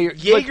understand why you're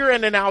Jaeger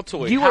and an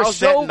Altoid. You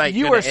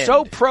are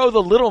so pro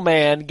the little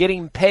man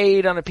getting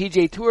paid on a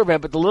PGA Tour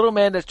event, but the little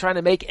man that's trying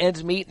to make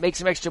ends meet, make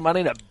some extra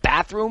money in a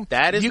bathroom.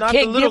 That is you not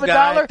can't the little give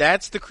guy. $1?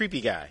 That's the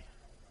creepy guy.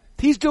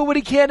 He's doing what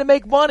he can to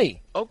make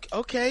money.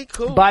 Okay,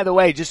 cool. By the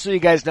way, just so you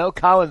guys know,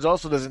 Collins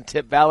also doesn't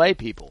tip valet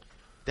people.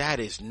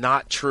 That is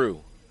not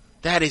true.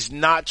 That is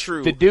not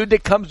true. The dude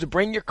that comes to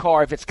bring your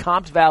car, if it's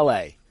comped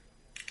valet.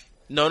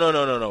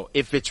 No.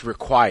 If it's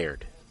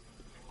required.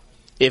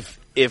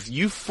 If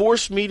you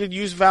force me to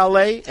use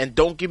valet and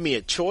don't give me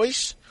a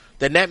choice,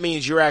 then that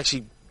means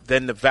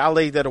then the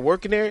valet that are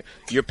working there,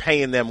 you're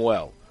paying them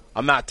well.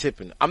 I'm not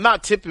tipping. I'm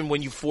not tipping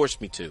when you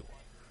force me to.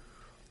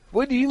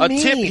 What do you mean?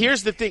 A tip,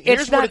 here's the thing.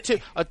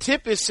 A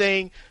tip is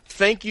saying,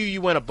 thank you,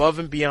 you went above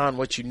and beyond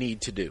what you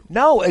need to do.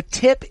 No, a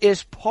tip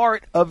is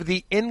part of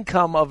the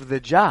income of the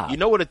job. You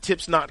know what a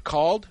tip's not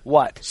called?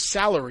 What?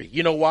 Salary.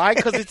 You know why?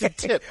 Because it's a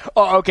tip.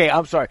 Oh, okay,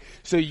 I'm sorry.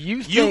 So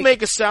you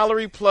make a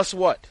salary plus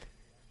what?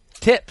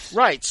 Tips.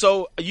 Right.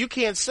 So you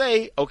can't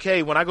say,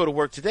 okay, when I go to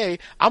work today,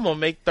 I'm going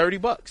to make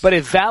 $30. But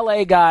if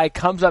valet guy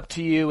comes up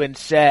to you and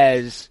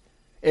says,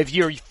 if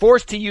you're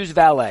forced to use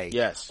valet,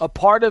 yes, a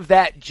part of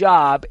that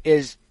job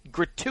is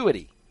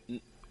gratuity.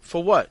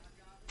 For what?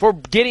 For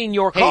getting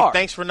your car. Hey,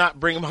 thanks for not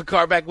bringing my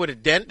car back with a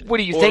dent. What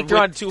do you think? They're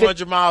on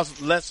 200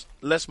 miles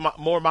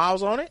more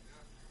miles on it?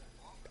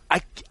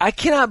 I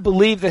cannot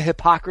believe the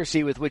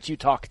hypocrisy with which you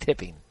talk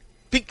tipping.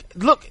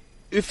 Look,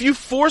 if you're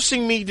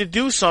forcing me to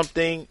do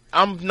something,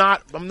 I'm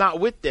not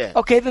with that.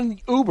 Okay, then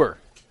Uber.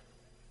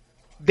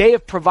 They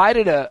have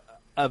provided a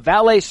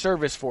valet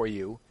service for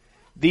you.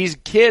 These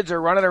kids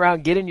are running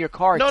around getting your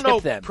car and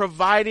tip them.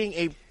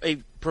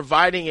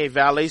 Providing a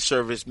valet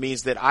service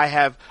means that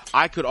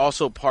I could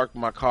also park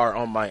my car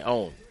on my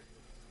own.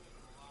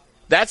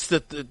 That's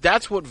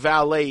what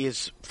valet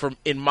is.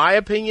 In my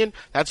opinion,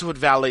 that's what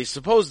valet is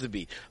supposed to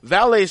be.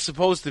 Valet is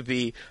supposed to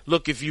be,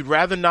 look, if you'd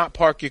rather not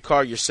park your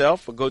car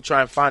yourself or go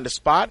try and find a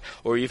spot,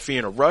 or if you're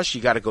in a rush,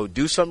 you got to go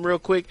do something real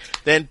quick,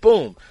 then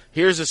boom,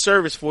 here's a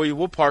service for you.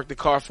 We'll park the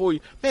car for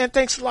you. Man,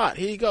 thanks a lot.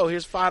 Here you go.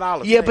 Here's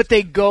 $5. Yeah, thanks. But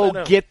they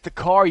go get the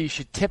car. You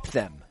should tip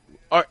them.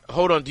 All right,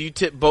 hold on. Do you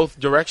tip both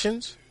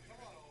directions?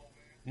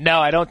 No,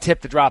 I don't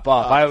tip the drop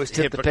off. I always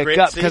tip the pick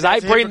up because I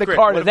bring the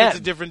car to them. What if it's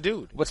a different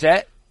dude? What's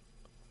that?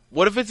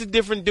 What if it's a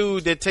different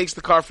dude that takes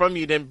the car from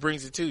you then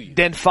brings it to you?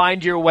 Then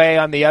find your way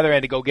on the other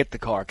end to go get the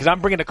car because I'm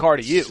bringing the car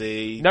to you.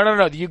 See?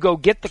 No. You go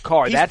get the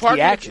car. That's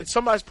the action.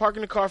 Somebody's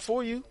parking the car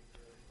for you.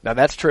 Now,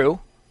 that's true.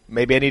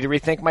 Maybe I need to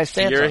rethink my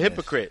stance. You're a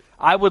hypocrite.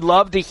 I would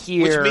love to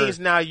hear. Which means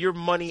now your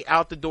money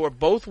out the door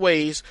both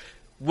ways,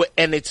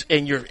 and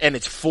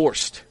it's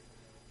forced.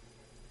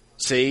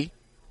 See?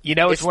 You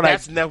know, when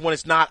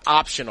it's not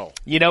optional.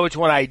 You know which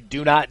one I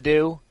do not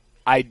do?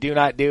 I do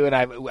not do, and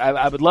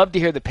I would love to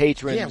hear the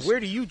patrons. Yeah, where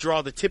do you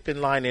draw the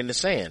tipping line in the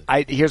sand?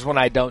 Here's one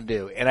I don't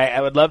do, and I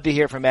would love to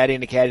hear from Matty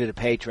and the Caddie, the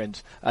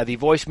patrons. The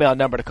voicemail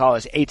number to call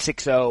is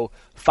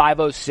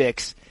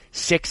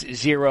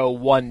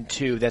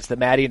 860-506-6012. That's the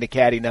Matty and the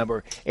Caddie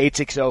number,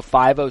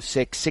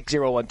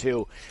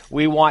 860-506-6012.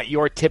 We want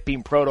your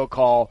tipping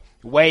protocol.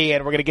 Weigh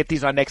in. We're going to get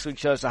these on next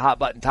week's show. It's a hot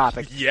button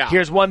topic. Yeah.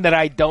 Here's one that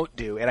I don't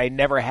do, and I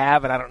never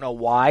have, and I don't know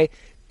why.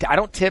 I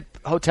don't tip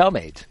hotel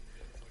maids.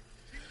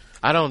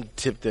 I don't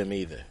tip them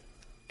either.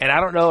 And I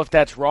don't know if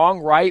that's wrong,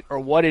 right, or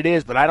what it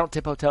is, but I don't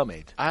tip hotel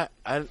maids. I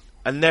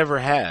never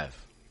have.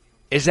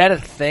 Is that a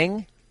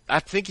thing? I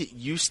think it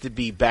used to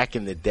be back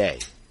in the day.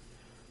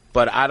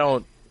 But I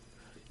don't.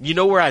 You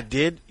know where I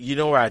did? You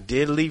know where I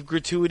did leave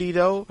gratuity,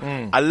 though?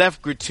 I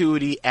left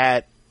gratuity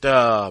at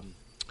on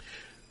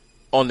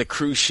the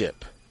cruise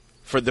ship.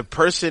 For the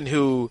person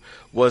who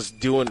was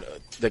doing,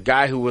 the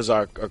guy who was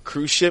our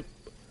cruise ship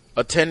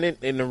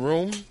attendant in the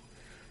room,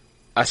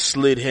 I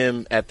slid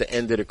him at the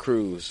end of the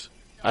cruise.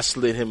 I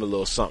slid him a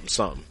little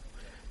something,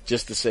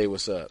 just to say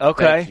what's up.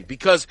 Okay.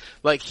 Because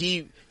like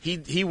he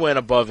went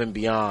above and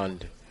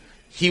beyond.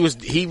 He was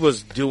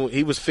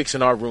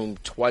fixing our room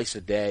twice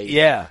a day.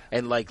 Yeah.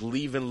 And like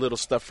leaving little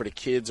stuff for the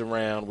kids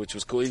around, which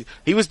was cool.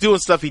 He was doing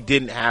stuff he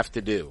didn't have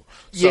to do.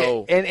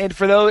 So yeah, and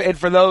for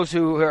those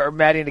who are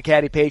Matty and the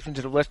Caddie patrons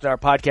that have listened to our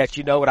podcast,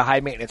 you know what a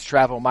high maintenance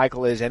travel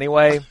Michael is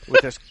anyway,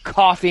 with his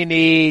coffee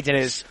needs and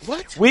his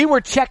What? We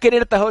were checking in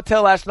at the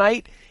hotel last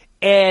night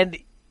and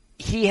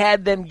he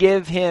had them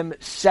give him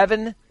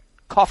 7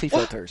 coffee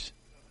filters.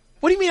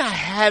 What do you mean I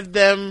had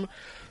them?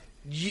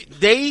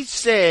 They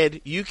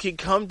said you can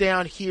come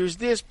down, here's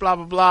this, blah,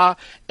 blah, blah,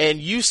 and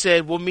you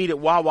said we'll meet at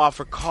Wawa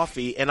for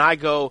coffee, and I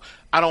go,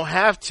 I don't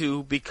have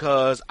to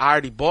because I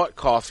already bought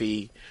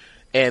coffee,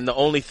 and the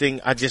only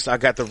thing, I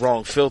got the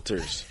wrong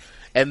filters.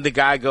 And the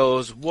guy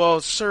goes,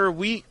 well, sir,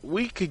 we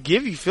could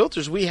give you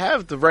filters. We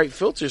have the right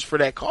filters for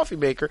that coffee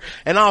maker.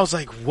 And I was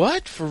like,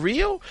 what? For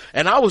real?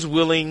 And I was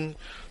willing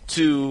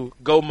to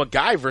go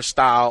MacGyver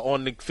style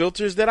on the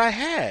filters that I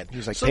had. He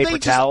was like, so paper they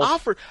just towels.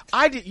 Offered.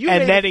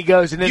 Then he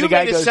goes, and then the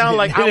guy goes. You made it sound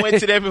like I went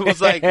to them and was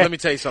like, let me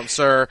tell you something,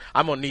 sir.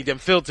 I'm going to need them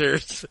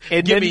filters.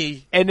 And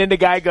then the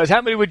guy goes,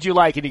 how many would you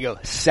like? And he goes,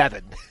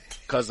 7.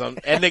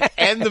 And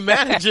the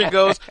manager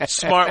goes,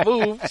 smart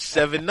move,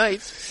 7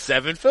 nights,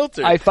 7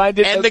 filters. I find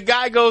it, and the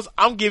guy goes,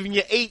 I'm giving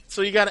you 8,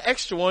 so you got an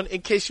extra one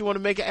in case you want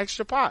to make an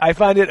extra pot. I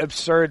find it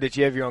absurd that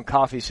you have your own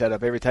coffee set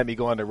up every time you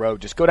go on the road.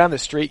 Just go down the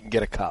street and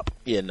get a cup.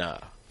 Yeah, nah.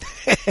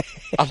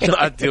 I'm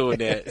not doing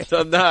that.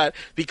 I'm not,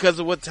 because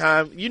of what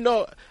time,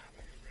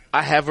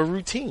 I have a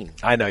routine.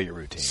 I know your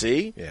routine.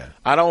 See? Yeah.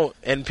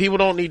 And people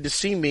don't need to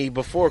see me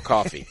before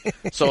coffee.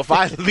 So if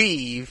I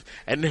leave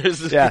and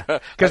there's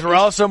because we're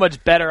all so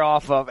much better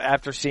off of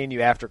after seeing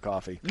you after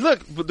coffee.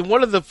 Look,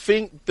 one of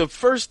the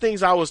first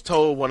things I was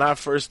told when I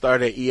first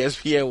started at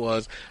ESPN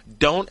was,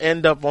 don't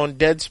end up on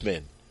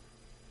Deadspin.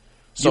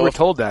 So you were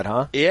told that,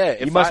 huh? Yeah.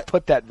 You must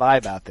put that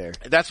vibe out there.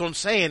 That's what I'm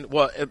saying.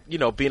 Well,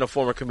 being a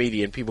former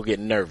comedian, people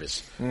get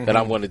nervous that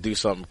I want to do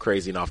something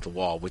crazy and off the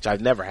wall, which I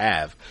never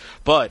have.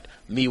 But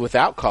me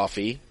without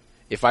coffee,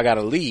 if I got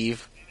to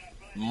leave,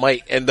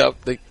 might end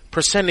up, the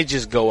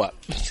percentages go up.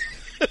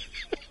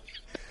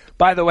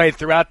 By the way,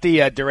 throughout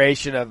the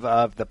duration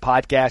of the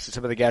podcast and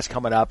some of the guests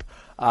coming up,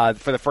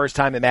 for the first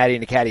time in Matty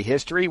and the Caddie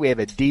history, we have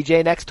a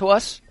DJ next to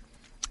us.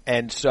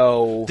 And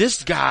so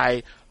this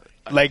guy...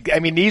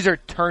 these are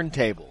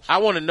turntables. I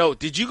want to know,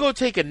 did you go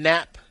take a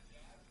nap?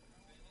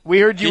 We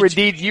heard you were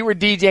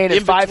DJing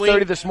at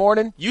 5:30 this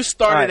morning? You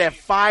started at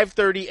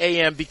 5:30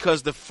 a.m.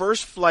 because the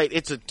first flight,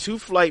 it's a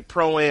 2-flight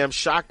Pro-Am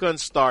shotgun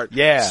start.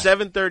 Yeah.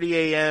 7:30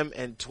 a.m.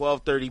 and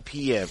 12:30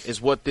 p.m.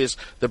 is what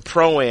the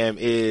Pro-Am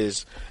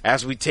is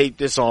as we tape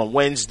this on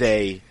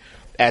Wednesday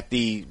at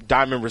the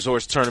Diamond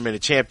Resorts Tournament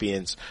of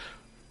Champions.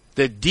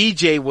 The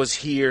DJ was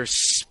here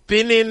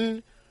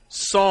spinning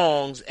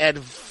songs at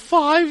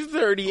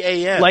 5:30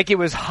 a.m. Like it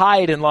was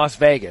Hyde in Las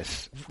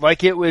Vegas.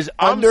 Like it was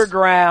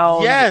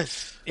underground.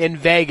 Yes. In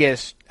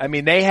Vegas. I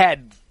mean, they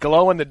had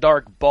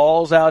glow-in-the-dark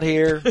balls out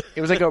here.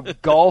 It was like a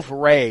golf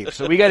rave.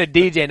 So we got a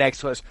DJ next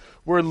to us.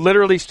 We're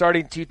literally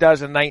starting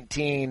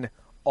 2019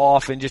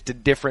 off in just a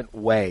different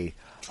way.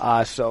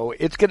 So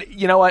it's gonna,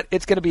 you know what?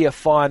 It's gonna be a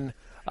fun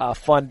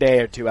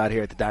day or two out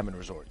here at the Diamond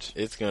Resorts.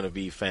 It's going to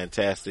be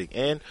fantastic.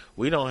 And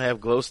we don't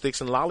have glow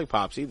sticks and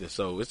lollipops either,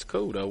 so it's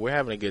cool, though. We're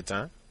having a good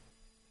time.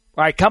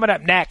 All right, coming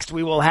up next,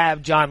 we will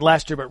have Jon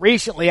Lester. But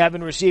recently, I've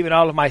been receiving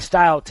all of my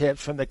style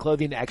tips from the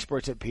clothing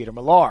experts at Peter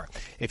Millar.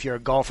 If you're a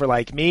golfer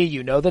like me,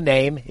 you know the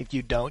name. If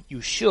you don't,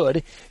 you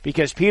should,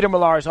 because Peter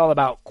Millar is all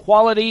about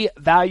quality,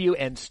 value,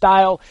 and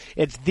style.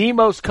 It's the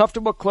most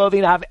comfortable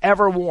clothing I've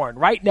ever worn.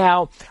 Right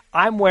now,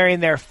 I'm wearing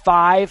their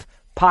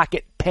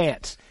 5-pocket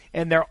pants.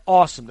 And they're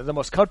awesome. They're the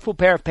most comfortable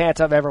pair of pants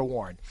I've ever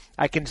worn.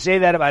 I can say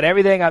that about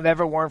everything I've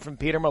ever worn from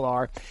Peter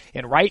Millar.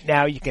 And right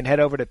now, you can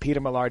head over to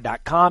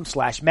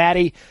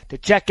petermillar.com/Matty to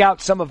check out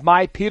some of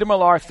my Peter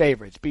Millar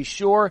favorites. Be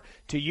sure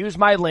to use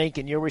my link,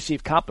 and you'll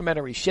receive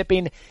complimentary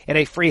shipping and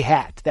a free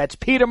hat. That's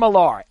Peter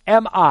Millar,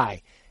 MILLAR.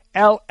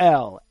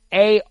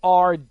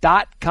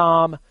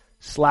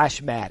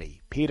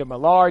 petermillard.com/Matty.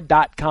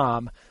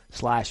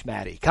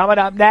 petermillard.com/Matty. Coming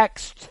up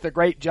next, the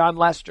great Jon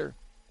Lester.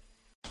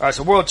 All right,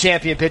 so world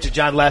champion pitcher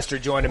Jon Lester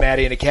joined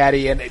Matty and a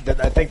Caddie, and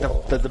I think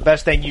the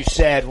best thing you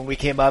said when we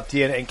came up to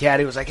you and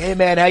Caddie was like, "Hey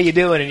man, how you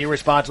doing?" And your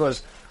response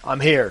was, "I'm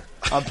here.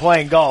 I'm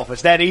playing golf."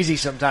 It's that easy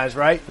sometimes,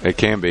 right? It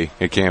can be.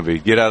 It can be.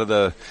 Get out of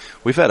the.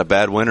 We've had a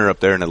bad winter up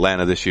there in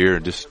Atlanta this year,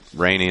 just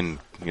raining,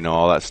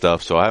 all that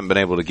stuff. So I haven't been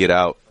able to get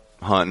out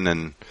hunting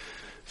and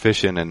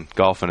fishing and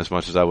golfing as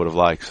much as I would have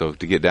liked. So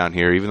to get down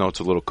here, even though it's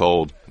a little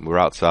cold, we're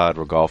outside,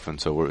 we're golfing,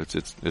 so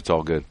it's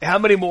all good. How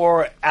many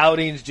more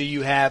outings do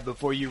you have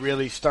before you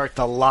really start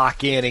to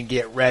lock in and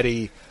get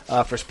ready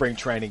for spring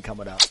training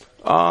coming up?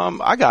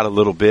 I got a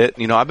little bit.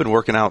 I've been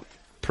working out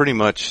pretty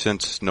much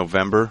since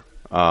November,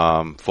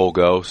 full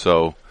go.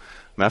 So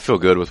I feel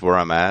good with where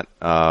I'm at.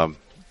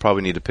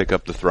 Probably need to pick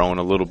up the throwing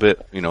a little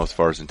bit, as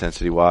far as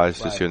intensity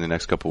wise, just here in the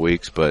next couple of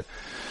weeks. But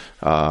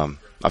I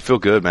feel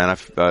good, man.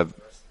 I've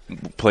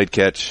played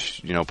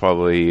catch,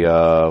 probably,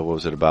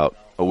 about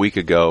a week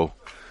ago,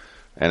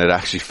 and it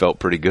actually felt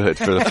pretty good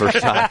for the first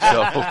time.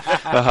 So,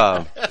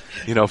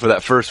 for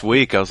that first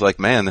week, I was like,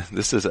 man,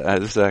 this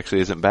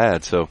actually isn't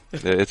bad. So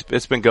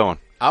it's been going.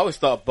 I always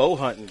thought bow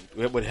hunting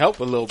would help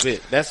a little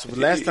bit. That's the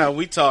last time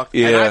we talked.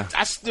 Yeah. And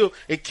I still,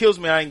 it kills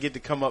me I didn't get to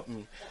come up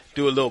and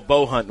do a little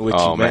bow hunting with you,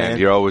 man. Oh, man,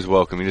 you're always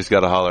welcome. You just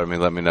got to holler at me,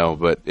 let me know.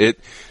 But I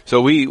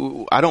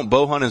don't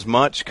bow hunt as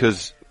much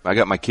because I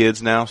got my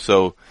kids now,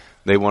 so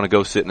they want to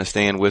go sit in a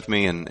stand with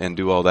me and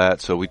do all that.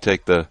 So we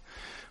take the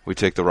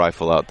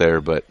rifle out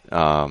there, but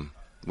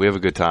we have a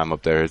good time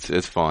up there.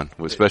 It's fun,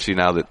 especially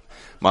now that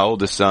my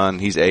oldest son,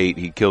 he's 8.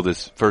 He killed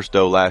his first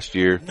doe last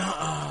year.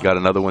 Got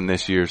another one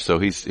this year, so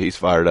he's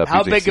fired up.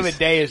 How big of a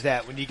day is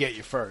that when you get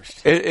your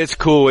first? It's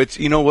cool. It's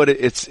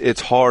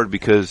it's hard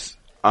because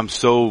I'm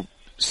so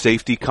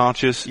safety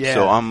conscious. Yeah.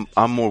 So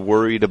I'm more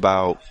worried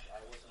about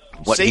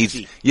what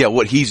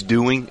he's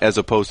doing as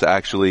opposed to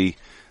actually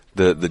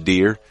the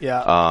deer.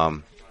 Yeah.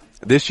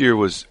 This year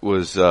was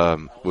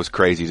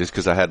crazy just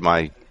because I had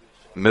my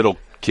middle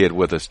kid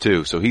with us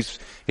too. So he's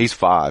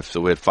 5.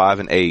 So we had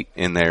 5 and 8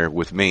 in there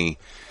with me.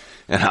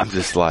 And I'm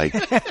just like,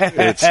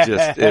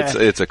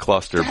 it's a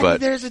cluster. Daddy, but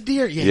there's a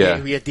deer.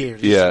 Yeah, we had deer.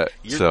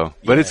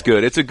 But it's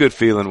good. It's a good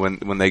feeling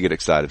when they get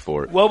excited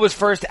for it. What was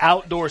first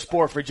outdoor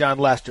sport for Jon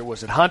Lester?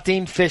 Was it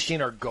hunting,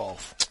 fishing, or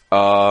golf?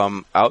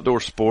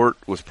 Outdoor sport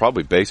was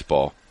probably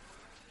baseball.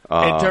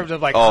 In terms of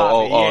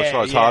hobby. As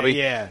far as hobby?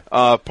 Yeah.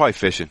 Probably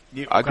fishing.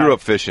 I grew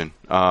up fishing,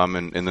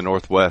 in the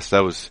Northwest.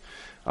 That was,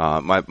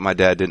 my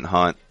dad didn't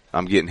hunt.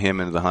 I'm getting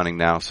him into the hunting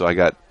now, so I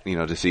got,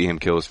 to see him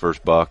kill his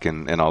first buck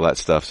and all that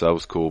stuff. So that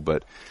was cool,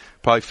 but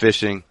probably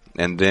fishing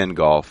and then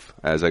golf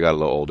as I got a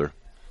little older.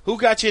 Who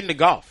got you into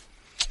golf?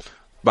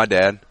 My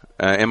dad,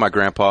 and my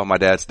grandpa, my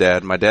dad's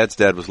dad. My dad's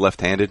dad was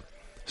left-handed,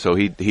 so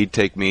he'd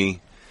take me,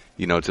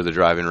 to the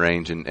driving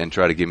range and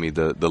try to give me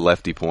the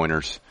lefty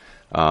pointers,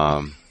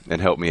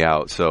 and help me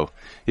out. So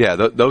yeah,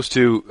 those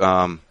two,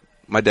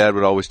 my dad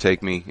would always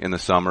take me in the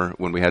summer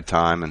when we had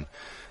time, and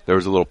there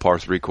was a little par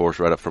 3 course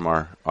right up from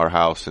our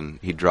house, and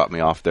he'd drop me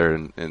off there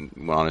and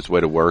went on his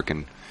way to work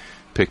and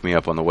pick me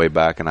up on the way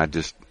back, and I'd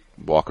just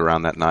walk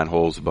around that 9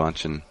 holes a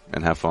bunch and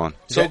have fun.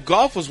 So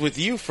golf was with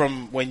you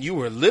from when you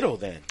were little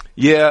then?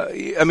 Yeah,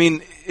 I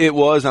mean, it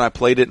was, and I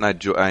played it, and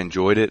I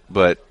enjoyed it,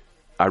 but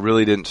I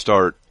really didn't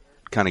start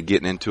kind of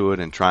getting into it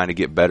and trying to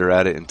get better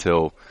at it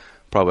until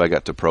probably I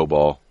got to pro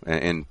ball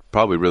and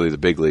probably really the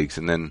big leagues,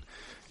 and then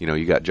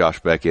you got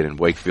Josh Beckett and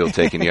Wakefield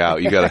taking you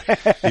out. You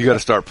gotta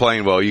start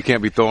playing well. You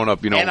can't be throwing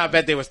up, And I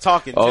bet they was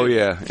talking. Oh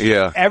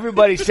yeah.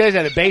 Everybody says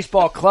that a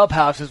baseball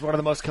clubhouse is one of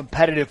the most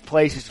competitive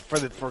places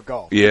for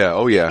golf. Yeah.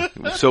 Oh yeah.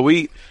 So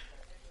we,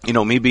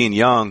 me being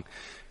young,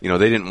 they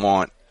didn't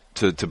want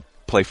to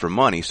play for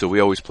money, so we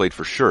always played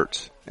for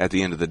shirts at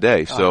the end of the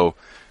day. So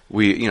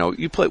we,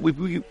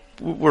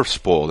 we're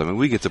spoiled. I mean,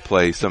 we get to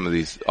play some of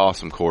these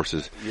awesome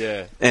courses.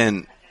 Yeah.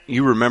 And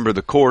you remember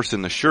the course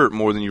and the shirt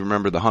more than you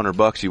remember the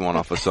 $100 you won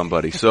off of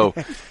somebody. So,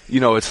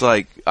 it's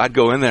like I'd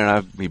go in there and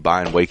I'd be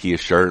buying Wakey a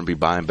shirt and be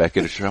buying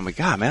Beckett a shirt. I'm like,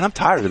 God, man, I'm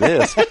tired of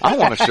this. I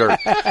want a shirt.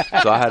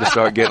 So I had to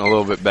start getting a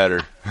little bit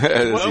better.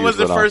 When was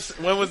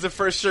the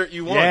first shirt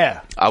you won?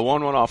 Yeah. I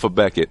won one off of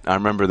Beckett. I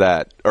remember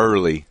that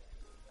early.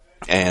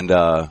 And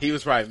he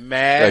was probably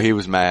mad. Yeah, he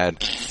was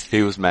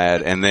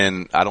mad. And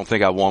then I don't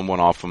think I won one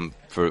off him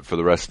for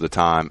the rest of the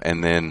time.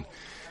 And then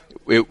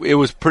it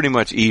was pretty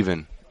much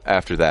even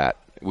after that.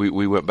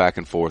 We went back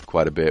and forth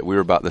quite a bit. We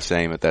were about the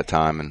same at that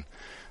time, and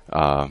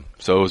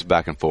so it was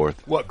back and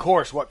forth. What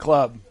course? What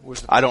club?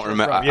 Was I don't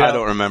remember. I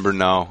don't remember.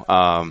 No,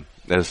 that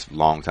was a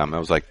long time. That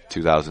was like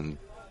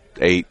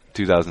 2008,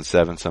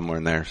 2007, somewhere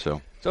in there.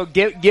 So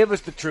give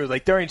us the truth.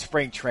 Like during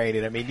spring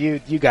training, I mean,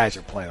 you guys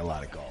are playing a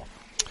lot of golf.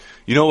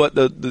 You know what?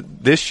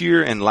 This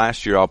year and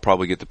last year, I'll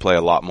probably get to play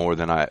a lot more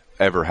than I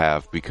ever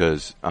have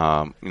because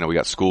we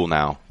got school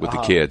now with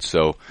the kids.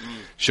 So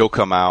she'll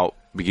come out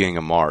beginning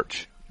of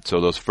March. So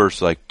those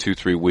first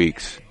 2-3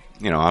 weeks,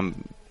 I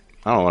don't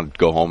want to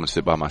go home and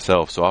sit by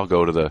myself. So I'll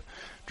go to the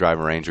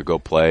driving range or go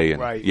play.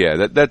 And right.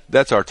 Yeah,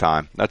 that's our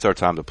time. That's our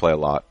time to play a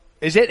lot.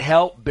 Does it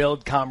help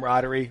build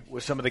camaraderie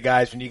with some of the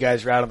guys when you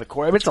guys are out on the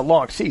court? I mean, it's a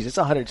long season. It's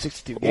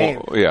 162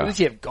 games. Well, yeah. At least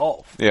you have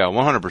golf. Yeah,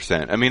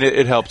 100%. I mean,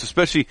 it helps,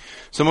 especially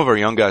some of our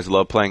young guys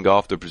love playing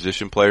golf. They're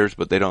position players,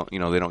 but they don't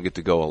get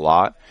to go a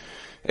lot.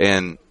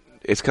 And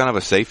it's kind of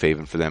a safe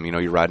haven for them.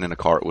 You're riding in a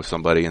cart with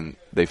somebody and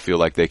they feel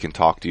like they can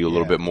talk to you a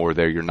little bit more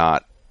there. You're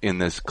not in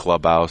this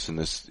clubhouse in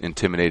this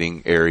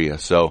intimidating area.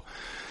 So,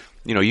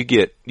 you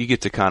get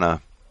to kind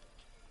of,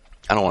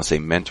 I don't want to say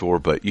mentor,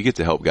 but you get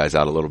to help guys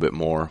out a little bit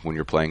more when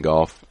you're playing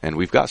golf. And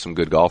we've got some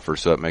good golfers,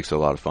 so it makes it a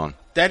lot of fun.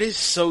 That is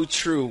so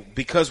true,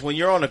 because when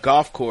you're on a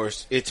golf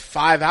course, it's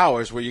 5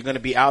 hours where you're going to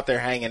be out there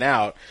hanging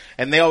out.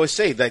 And they always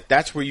say that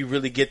that's where you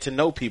really get to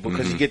know people,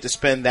 because you get to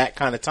spend that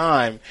kind of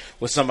time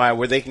with somebody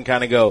where they can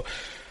kind of go,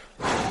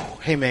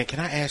 hey, man, can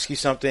I ask you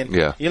something?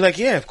 Yeah. You're like,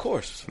 yeah, of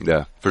course.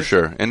 Yeah, for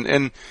sure.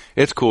 And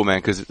it's cool, man,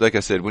 because like I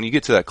said, when you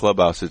get to that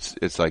clubhouse,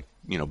 it's like,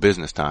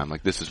 business time.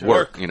 Like, this is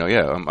work.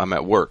 I'm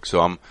at work. So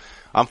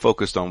I'm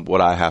focused on what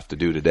I have to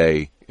do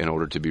today in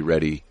order to be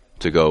ready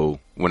to go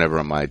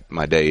whenever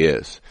my day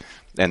is.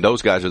 And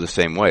those guys are the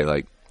same way.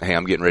 Like, hey,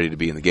 I'm getting ready to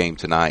be in the game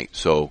tonight,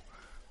 so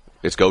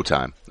it's go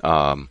time.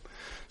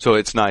 So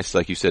it's nice,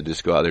 like you said,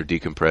 just go out there,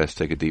 decompress,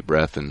 take a deep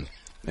breath, and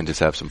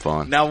just have some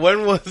fun. Now,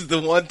 when was the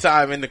one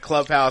time in the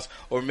clubhouse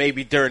or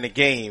maybe during the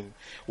game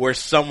where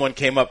someone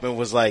came up and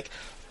was like,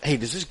 hey,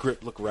 does this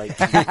grip look right?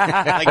 Because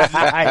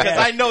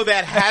I know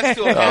that has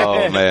to have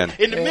happened. Oh, man.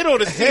 In the middle of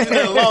the season,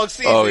 in a long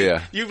season. Oh,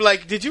 yeah. You're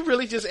like, did you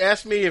really just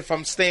ask me if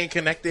I'm staying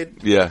connected?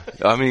 Yeah.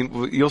 I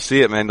mean, you'll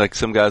see it, man. Like,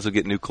 some guys will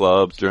get new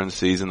clubs during the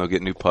season. They'll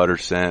get new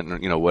putters sent,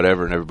 or,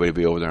 whatever, and everybody will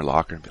be over there in the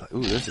locker and be like,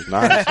 ooh, this is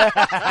nice.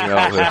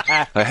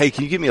 Like, hey,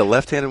 can you give me a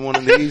left-handed one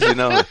of these?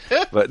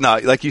 But, no,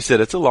 like you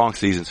said, it's a long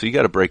season, so you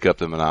got to break up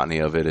the monotony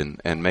of it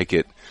and make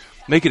it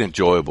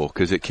enjoyable,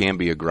 because it can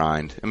be a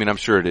grind. I mean, I'm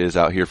sure it is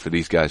out here for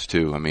these guys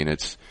too. I mean,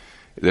 it's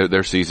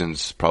their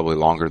season's probably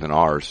longer than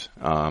ours.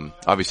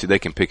 Obviously, they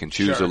can pick and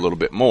choose a little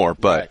bit more,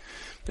 but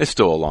it's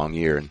still a long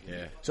year.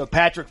 So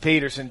Patrick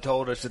Peterson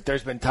told us that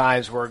there's been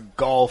times where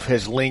golf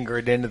has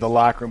lingered into the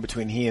locker room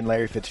between he and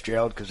Larry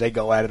Fitzgerald, because they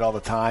go at it all the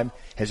time.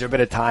 Has there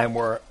been a time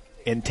where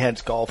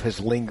intense golf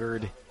has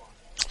lingered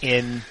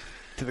into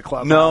the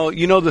club? No,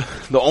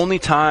 the only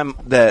time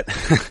that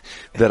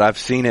that I've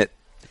seen it.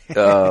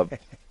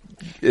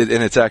 And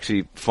it's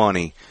actually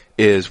funny,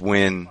 is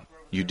when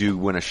you do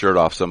win a shirt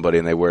off somebody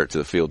and they wear it to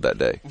the field that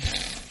day.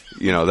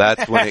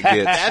 That's when it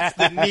gets. That's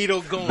the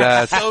needle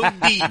going so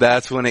deep.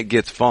 That's when it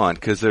gets fun,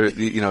 because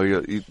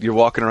you're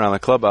walking around the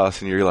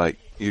clubhouse and you're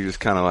just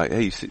kind of like,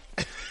 hey, you see,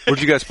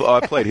 where'd you guys play? Oh,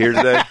 I played here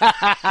today.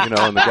 And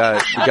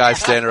the guy's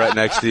standing right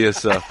next to you.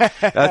 So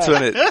that's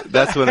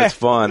when it's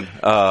fun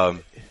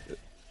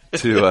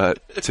to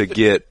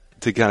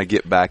kind of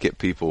get back at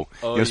people,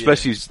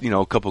 especially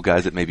a couple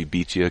guys that maybe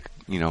beat you,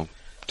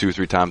 2 or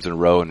 3 times in a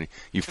row, and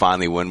you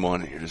finally win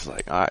one, and you're just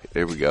like, all right,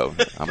 there we go,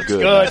 I'm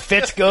good. Good,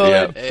 fits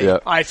good. Yeah.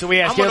 All right, so we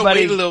ask I'm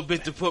everybody. I'm gonna wait a little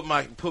bit to put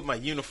my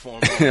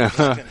uniform on.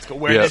 Let's go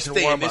wear this and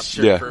warm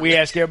up. We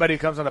ask everybody who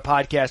comes on the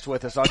podcast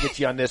with us. I'll get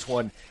you on this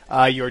one.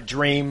 Your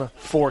dream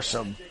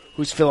foursome.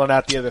 Who's filling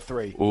out the other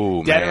 3?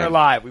 Ooh, Dead man. or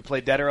alive? We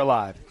play Dead or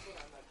Alive.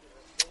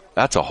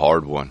 That's a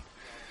hard one.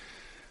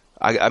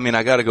 I mean,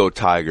 I got to go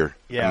Tiger.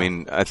 Yeah. I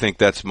mean, I think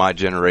that's my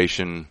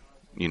generation.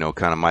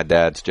 Kind of my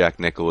dad's Jack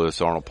Nicklaus,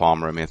 Arnold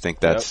Palmer. I mean, I think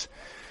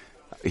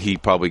he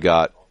probably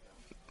got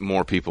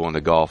more people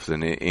into golf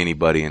than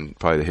anybody in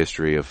probably the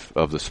history of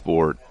the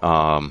sport.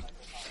 Oh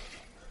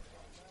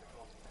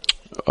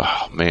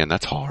man,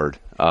 that's hard.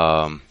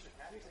 I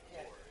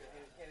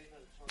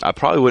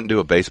probably wouldn't do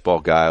a baseball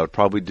guy. I would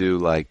probably do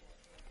like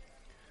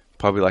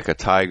a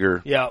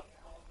Tiger. Yeah.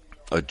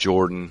 A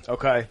Jordan.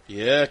 Okay.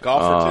 Yeah,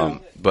 golfer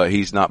too. But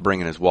he's not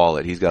bringing his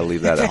wallet. He's got to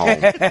leave that at home.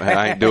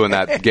 I ain't doing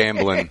that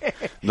gambling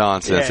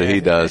nonsense that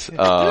he does.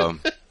 I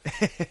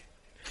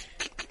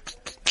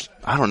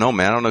don't know,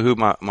 man. I don't know who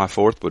my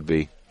fourth would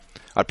be.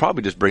 I'd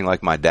probably just bring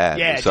like my dad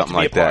or something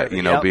like that.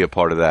 Be a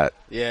part of that.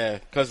 Yeah,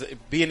 because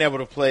being able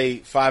to play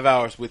 5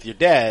 hours with your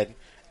dad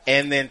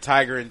and then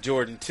Tiger and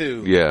Jordan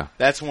too. Yeah.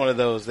 That's one of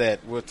those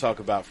that we'll talk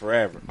about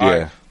forever. Yeah. All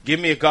right, give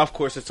me a golf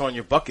course that's on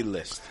your bucket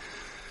list.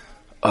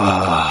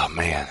 Oh,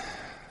 man.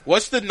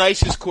 What's the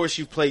nicest course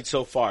you've played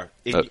so far?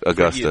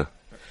 Augusta.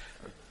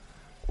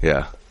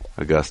 Yeah,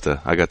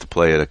 Augusta. I got to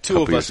play it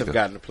Two of us have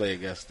gotten to play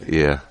Augusta.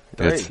 Yeah.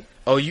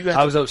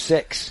 I was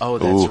 06. Oh,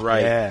 that's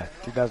right. Yeah,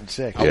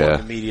 2006. I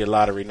won the media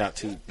lottery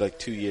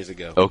 2 years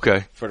ago.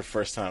 Okay. For the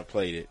first time I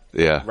played it.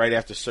 Yeah. Right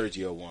after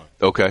Sergio won.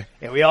 Okay.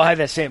 Yeah, we all have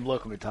that same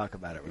look when we talk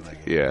about it. We're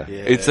like, yeah.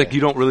 It's like you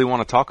don't really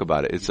want to talk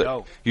about it. It's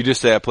like you just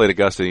say I played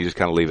Augusta and you just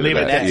kind of leave it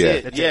at that.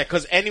 That's it. Yeah,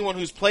 because anyone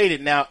who's played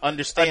it now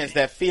understands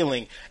that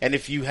feeling, and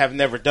if you have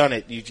never done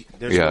it,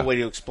 there's no way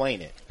to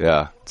explain it.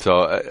 Yeah.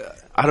 So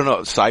I don't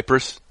know.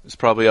 Cypress is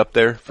probably up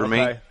there for me.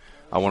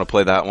 I want to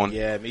play that one.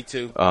 Yeah, me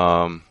too.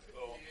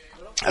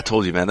 I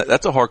told you, man,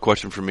 that's a hard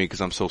question for me because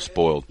I'm so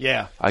spoiled.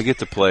 Yeah. I get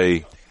to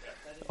play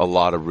a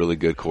lot of really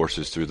good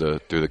courses through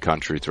the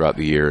country throughout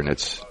the year, and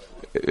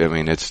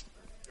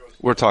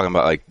we're talking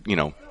about like,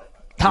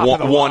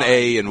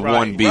 1A and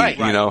 1B, right,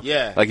 you know?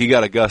 Yeah. Like you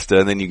got Augusta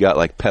and then you got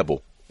like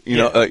Pebble. You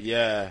know,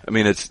 yeah. I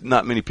mean, it's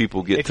not many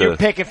people get if to. If you're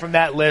picking from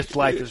that list,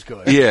 life is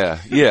good.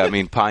 Yeah. I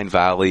mean, Pine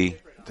Valley.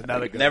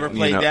 Another good Never one.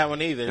 played that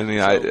one either. I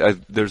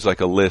mean, there's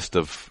like a list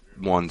of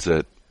ones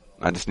that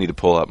I just need to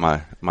pull up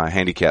my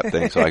handicap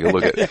thing so I can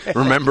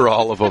remember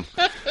all of them.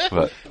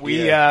 But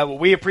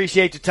we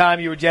appreciate your time.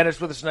 You were generous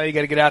with us. Now you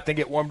got to get out there and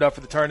get warmed up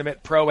for the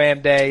tournament,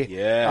 Pro-Am Day.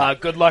 Yeah.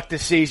 Good luck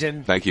this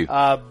season. Thank you.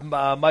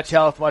 Much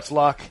health, much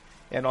luck.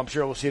 And I'm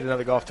sure we'll see you at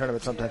another golf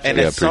tournament sometime soon. And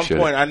at some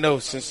point, I know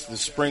since the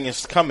spring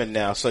is coming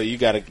now, so you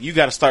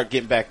gotta start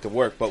getting back to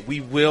work. But we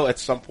will at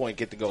some point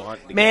get to go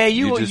hunting again. Man,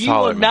 you will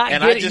not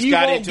and get I just you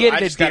got won't into get I it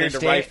just at got deer into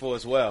stand. rifle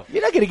as well.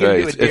 You're not going to get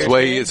into a deer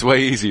stand. It's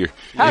way easier.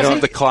 You don't have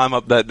to climb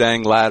up that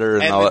dang ladder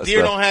and all the that deer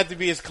stuff. don't have to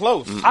be as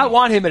close. I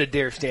want him at a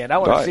deer stand. I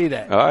want to see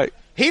that. All right.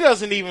 He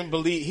doesn't even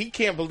believe. He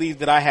can't believe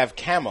that I have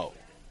camo.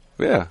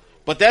 Yeah.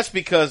 But that's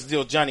because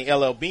Johnny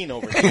LL Bean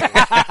over here. You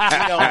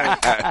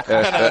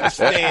don't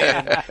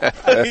understand.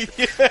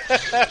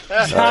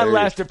 Jon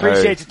Lester,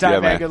 appreciate your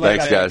time, man. Good luck.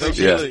 Thanks, guys.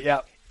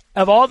 Yeah.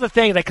 Of all the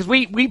things, because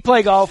we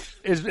play golf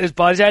as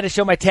buddies. I had to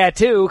show my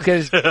tattoo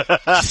because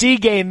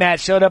C-game Matt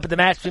showed up at the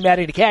match between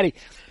Matty and the Caddie.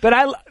 But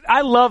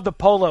I love the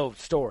polo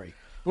story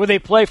where they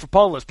play for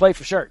polos, play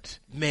for shirts.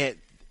 Man,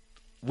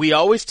 we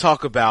always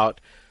talk about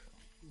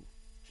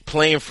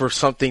playing for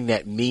something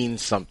that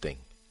means something.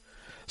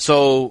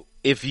 So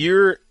if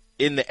you're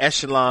in the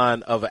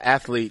echelon of an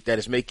athlete that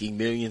is making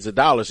millions of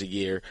dollars a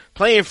year,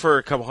 playing for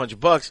a couple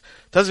 $100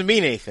 doesn't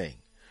mean anything.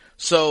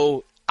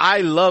 So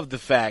I love the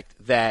fact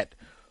that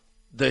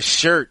the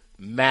shirt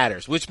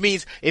matters, which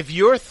means if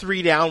you're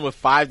 3 down with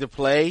 5 to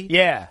play,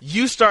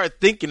 you start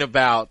thinking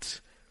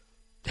about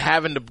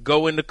having to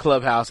go in the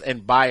clubhouse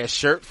and buy a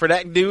shirt for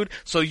that dude.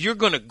 So you're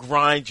going to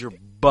grind your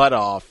butt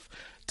off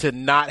to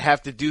not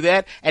have to do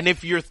that. And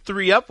if you're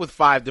 3 up with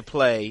 5 to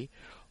play,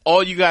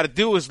 all you got to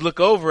do is look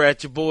over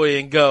at your boy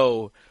and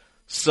go,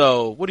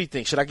 so what do you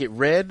think? Should I get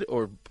red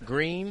or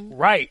green?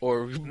 Right.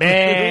 Or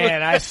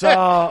man, I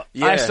saw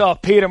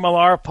Peter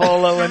Millar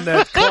polo in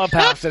the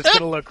clubhouse. That's going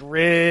to look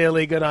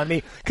really good on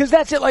me. Because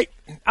that's it. Like,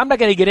 I'm not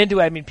going to get into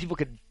it. I mean, people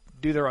could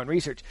do their own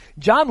research.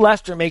 Jon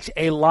Lester makes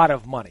a lot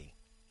of money.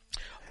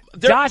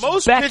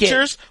 Most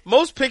pictures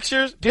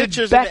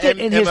Beckett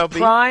in his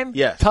prime,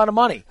 ton of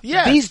money.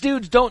 Yes. These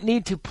dudes don't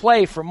need to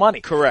play for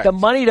money. Correct. The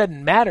money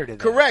doesn't matter to them.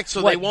 Correct.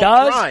 So what they won't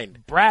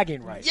grind.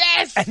 Bragging rights.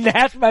 Yes. And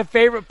that's my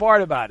favorite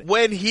part about it.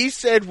 When he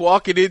said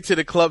walking into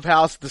the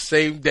clubhouse the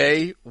same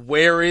day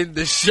wearing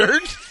the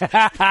shirt,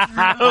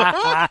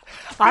 I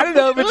don't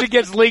know if it's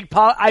against league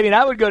policy. I mean,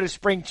 I would go to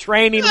spring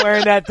training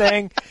wearing that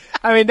thing.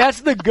 I mean,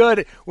 that's the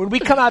good. When we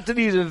come out to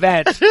these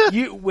events,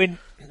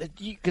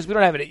 because we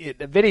don't have a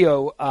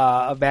video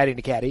of Matty and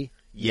the Caddie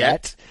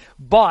yet,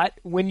 but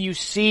when you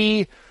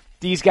see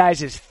these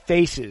guys'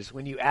 faces,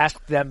 when you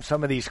ask them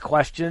some of these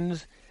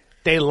questions,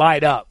 they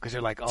light up because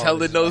they're like, "Oh,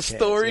 telling those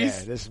stories.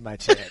 Yeah, this is my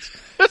chance."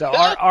 So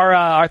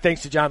our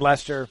thanks to Jon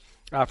Lester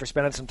for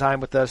spending some time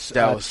with us.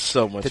 That was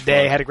so much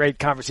today. fun. Had a great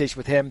conversation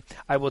with him.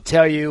 I will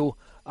tell you,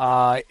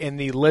 in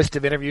the list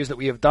of interviews that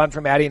we have done for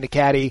Matty and the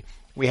Caddie,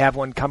 we have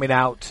one coming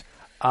out.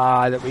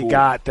 That we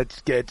got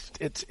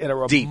it's in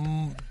a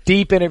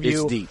deep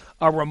interview. It's deep.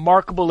 A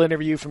remarkable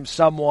interview from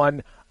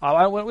someone. We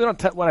don't want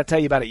to tell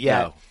you about it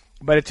yet,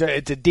 but it's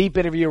a deep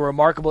interview, a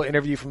remarkable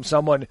interview from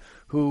someone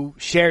who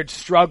shared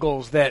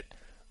struggles that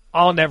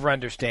I'll never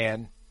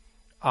understand.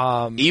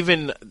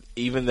 Even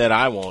that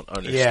I won't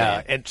understand.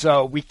 Yeah, and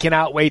so we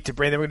cannot wait to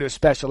bring them. We're going to do a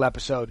special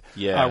episode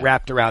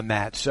wrapped around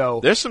that. So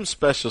there's some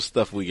special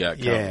stuff we got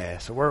coming. Yeah,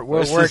 so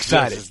we're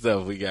excited.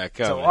 Stuff we got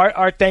coming. So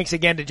our thanks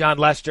again to Jon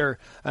Lester,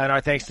 and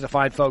our thanks to the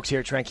fine folks here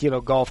at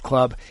Tranquilo Golf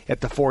Club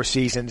at the Four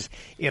Seasons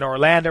in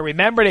Orlando.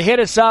 Remember to hit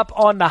us up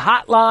on the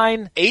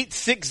hotline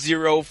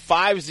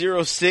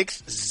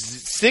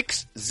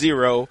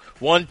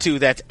 860-506-6012.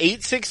 That's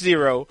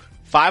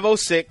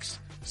 860-506-6012.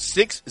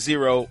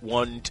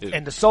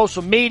 And the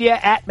social media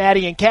at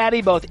Matty and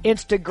Caddie, both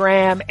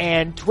Instagram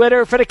and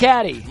Twitter. For the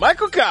Caddie,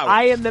 Mayakoba.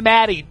 I am the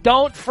Matty.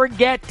 Don't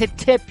forget to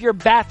tip your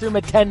bathroom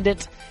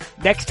attendant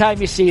next time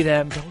you see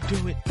them. Don't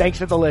do it. Thanks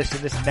for the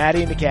listen. This is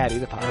Matty and the Caddie,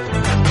 the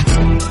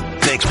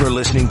podcast. Thanks for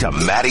listening to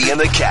Matty and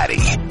the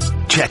Caddie.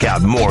 Check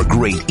out more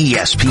great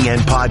ESPN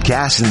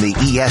podcasts in the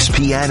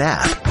ESPN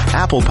app,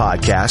 Apple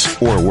Podcasts,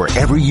 or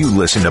wherever you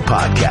listen to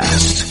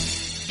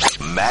podcasts.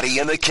 Matty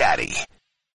and the Caddie.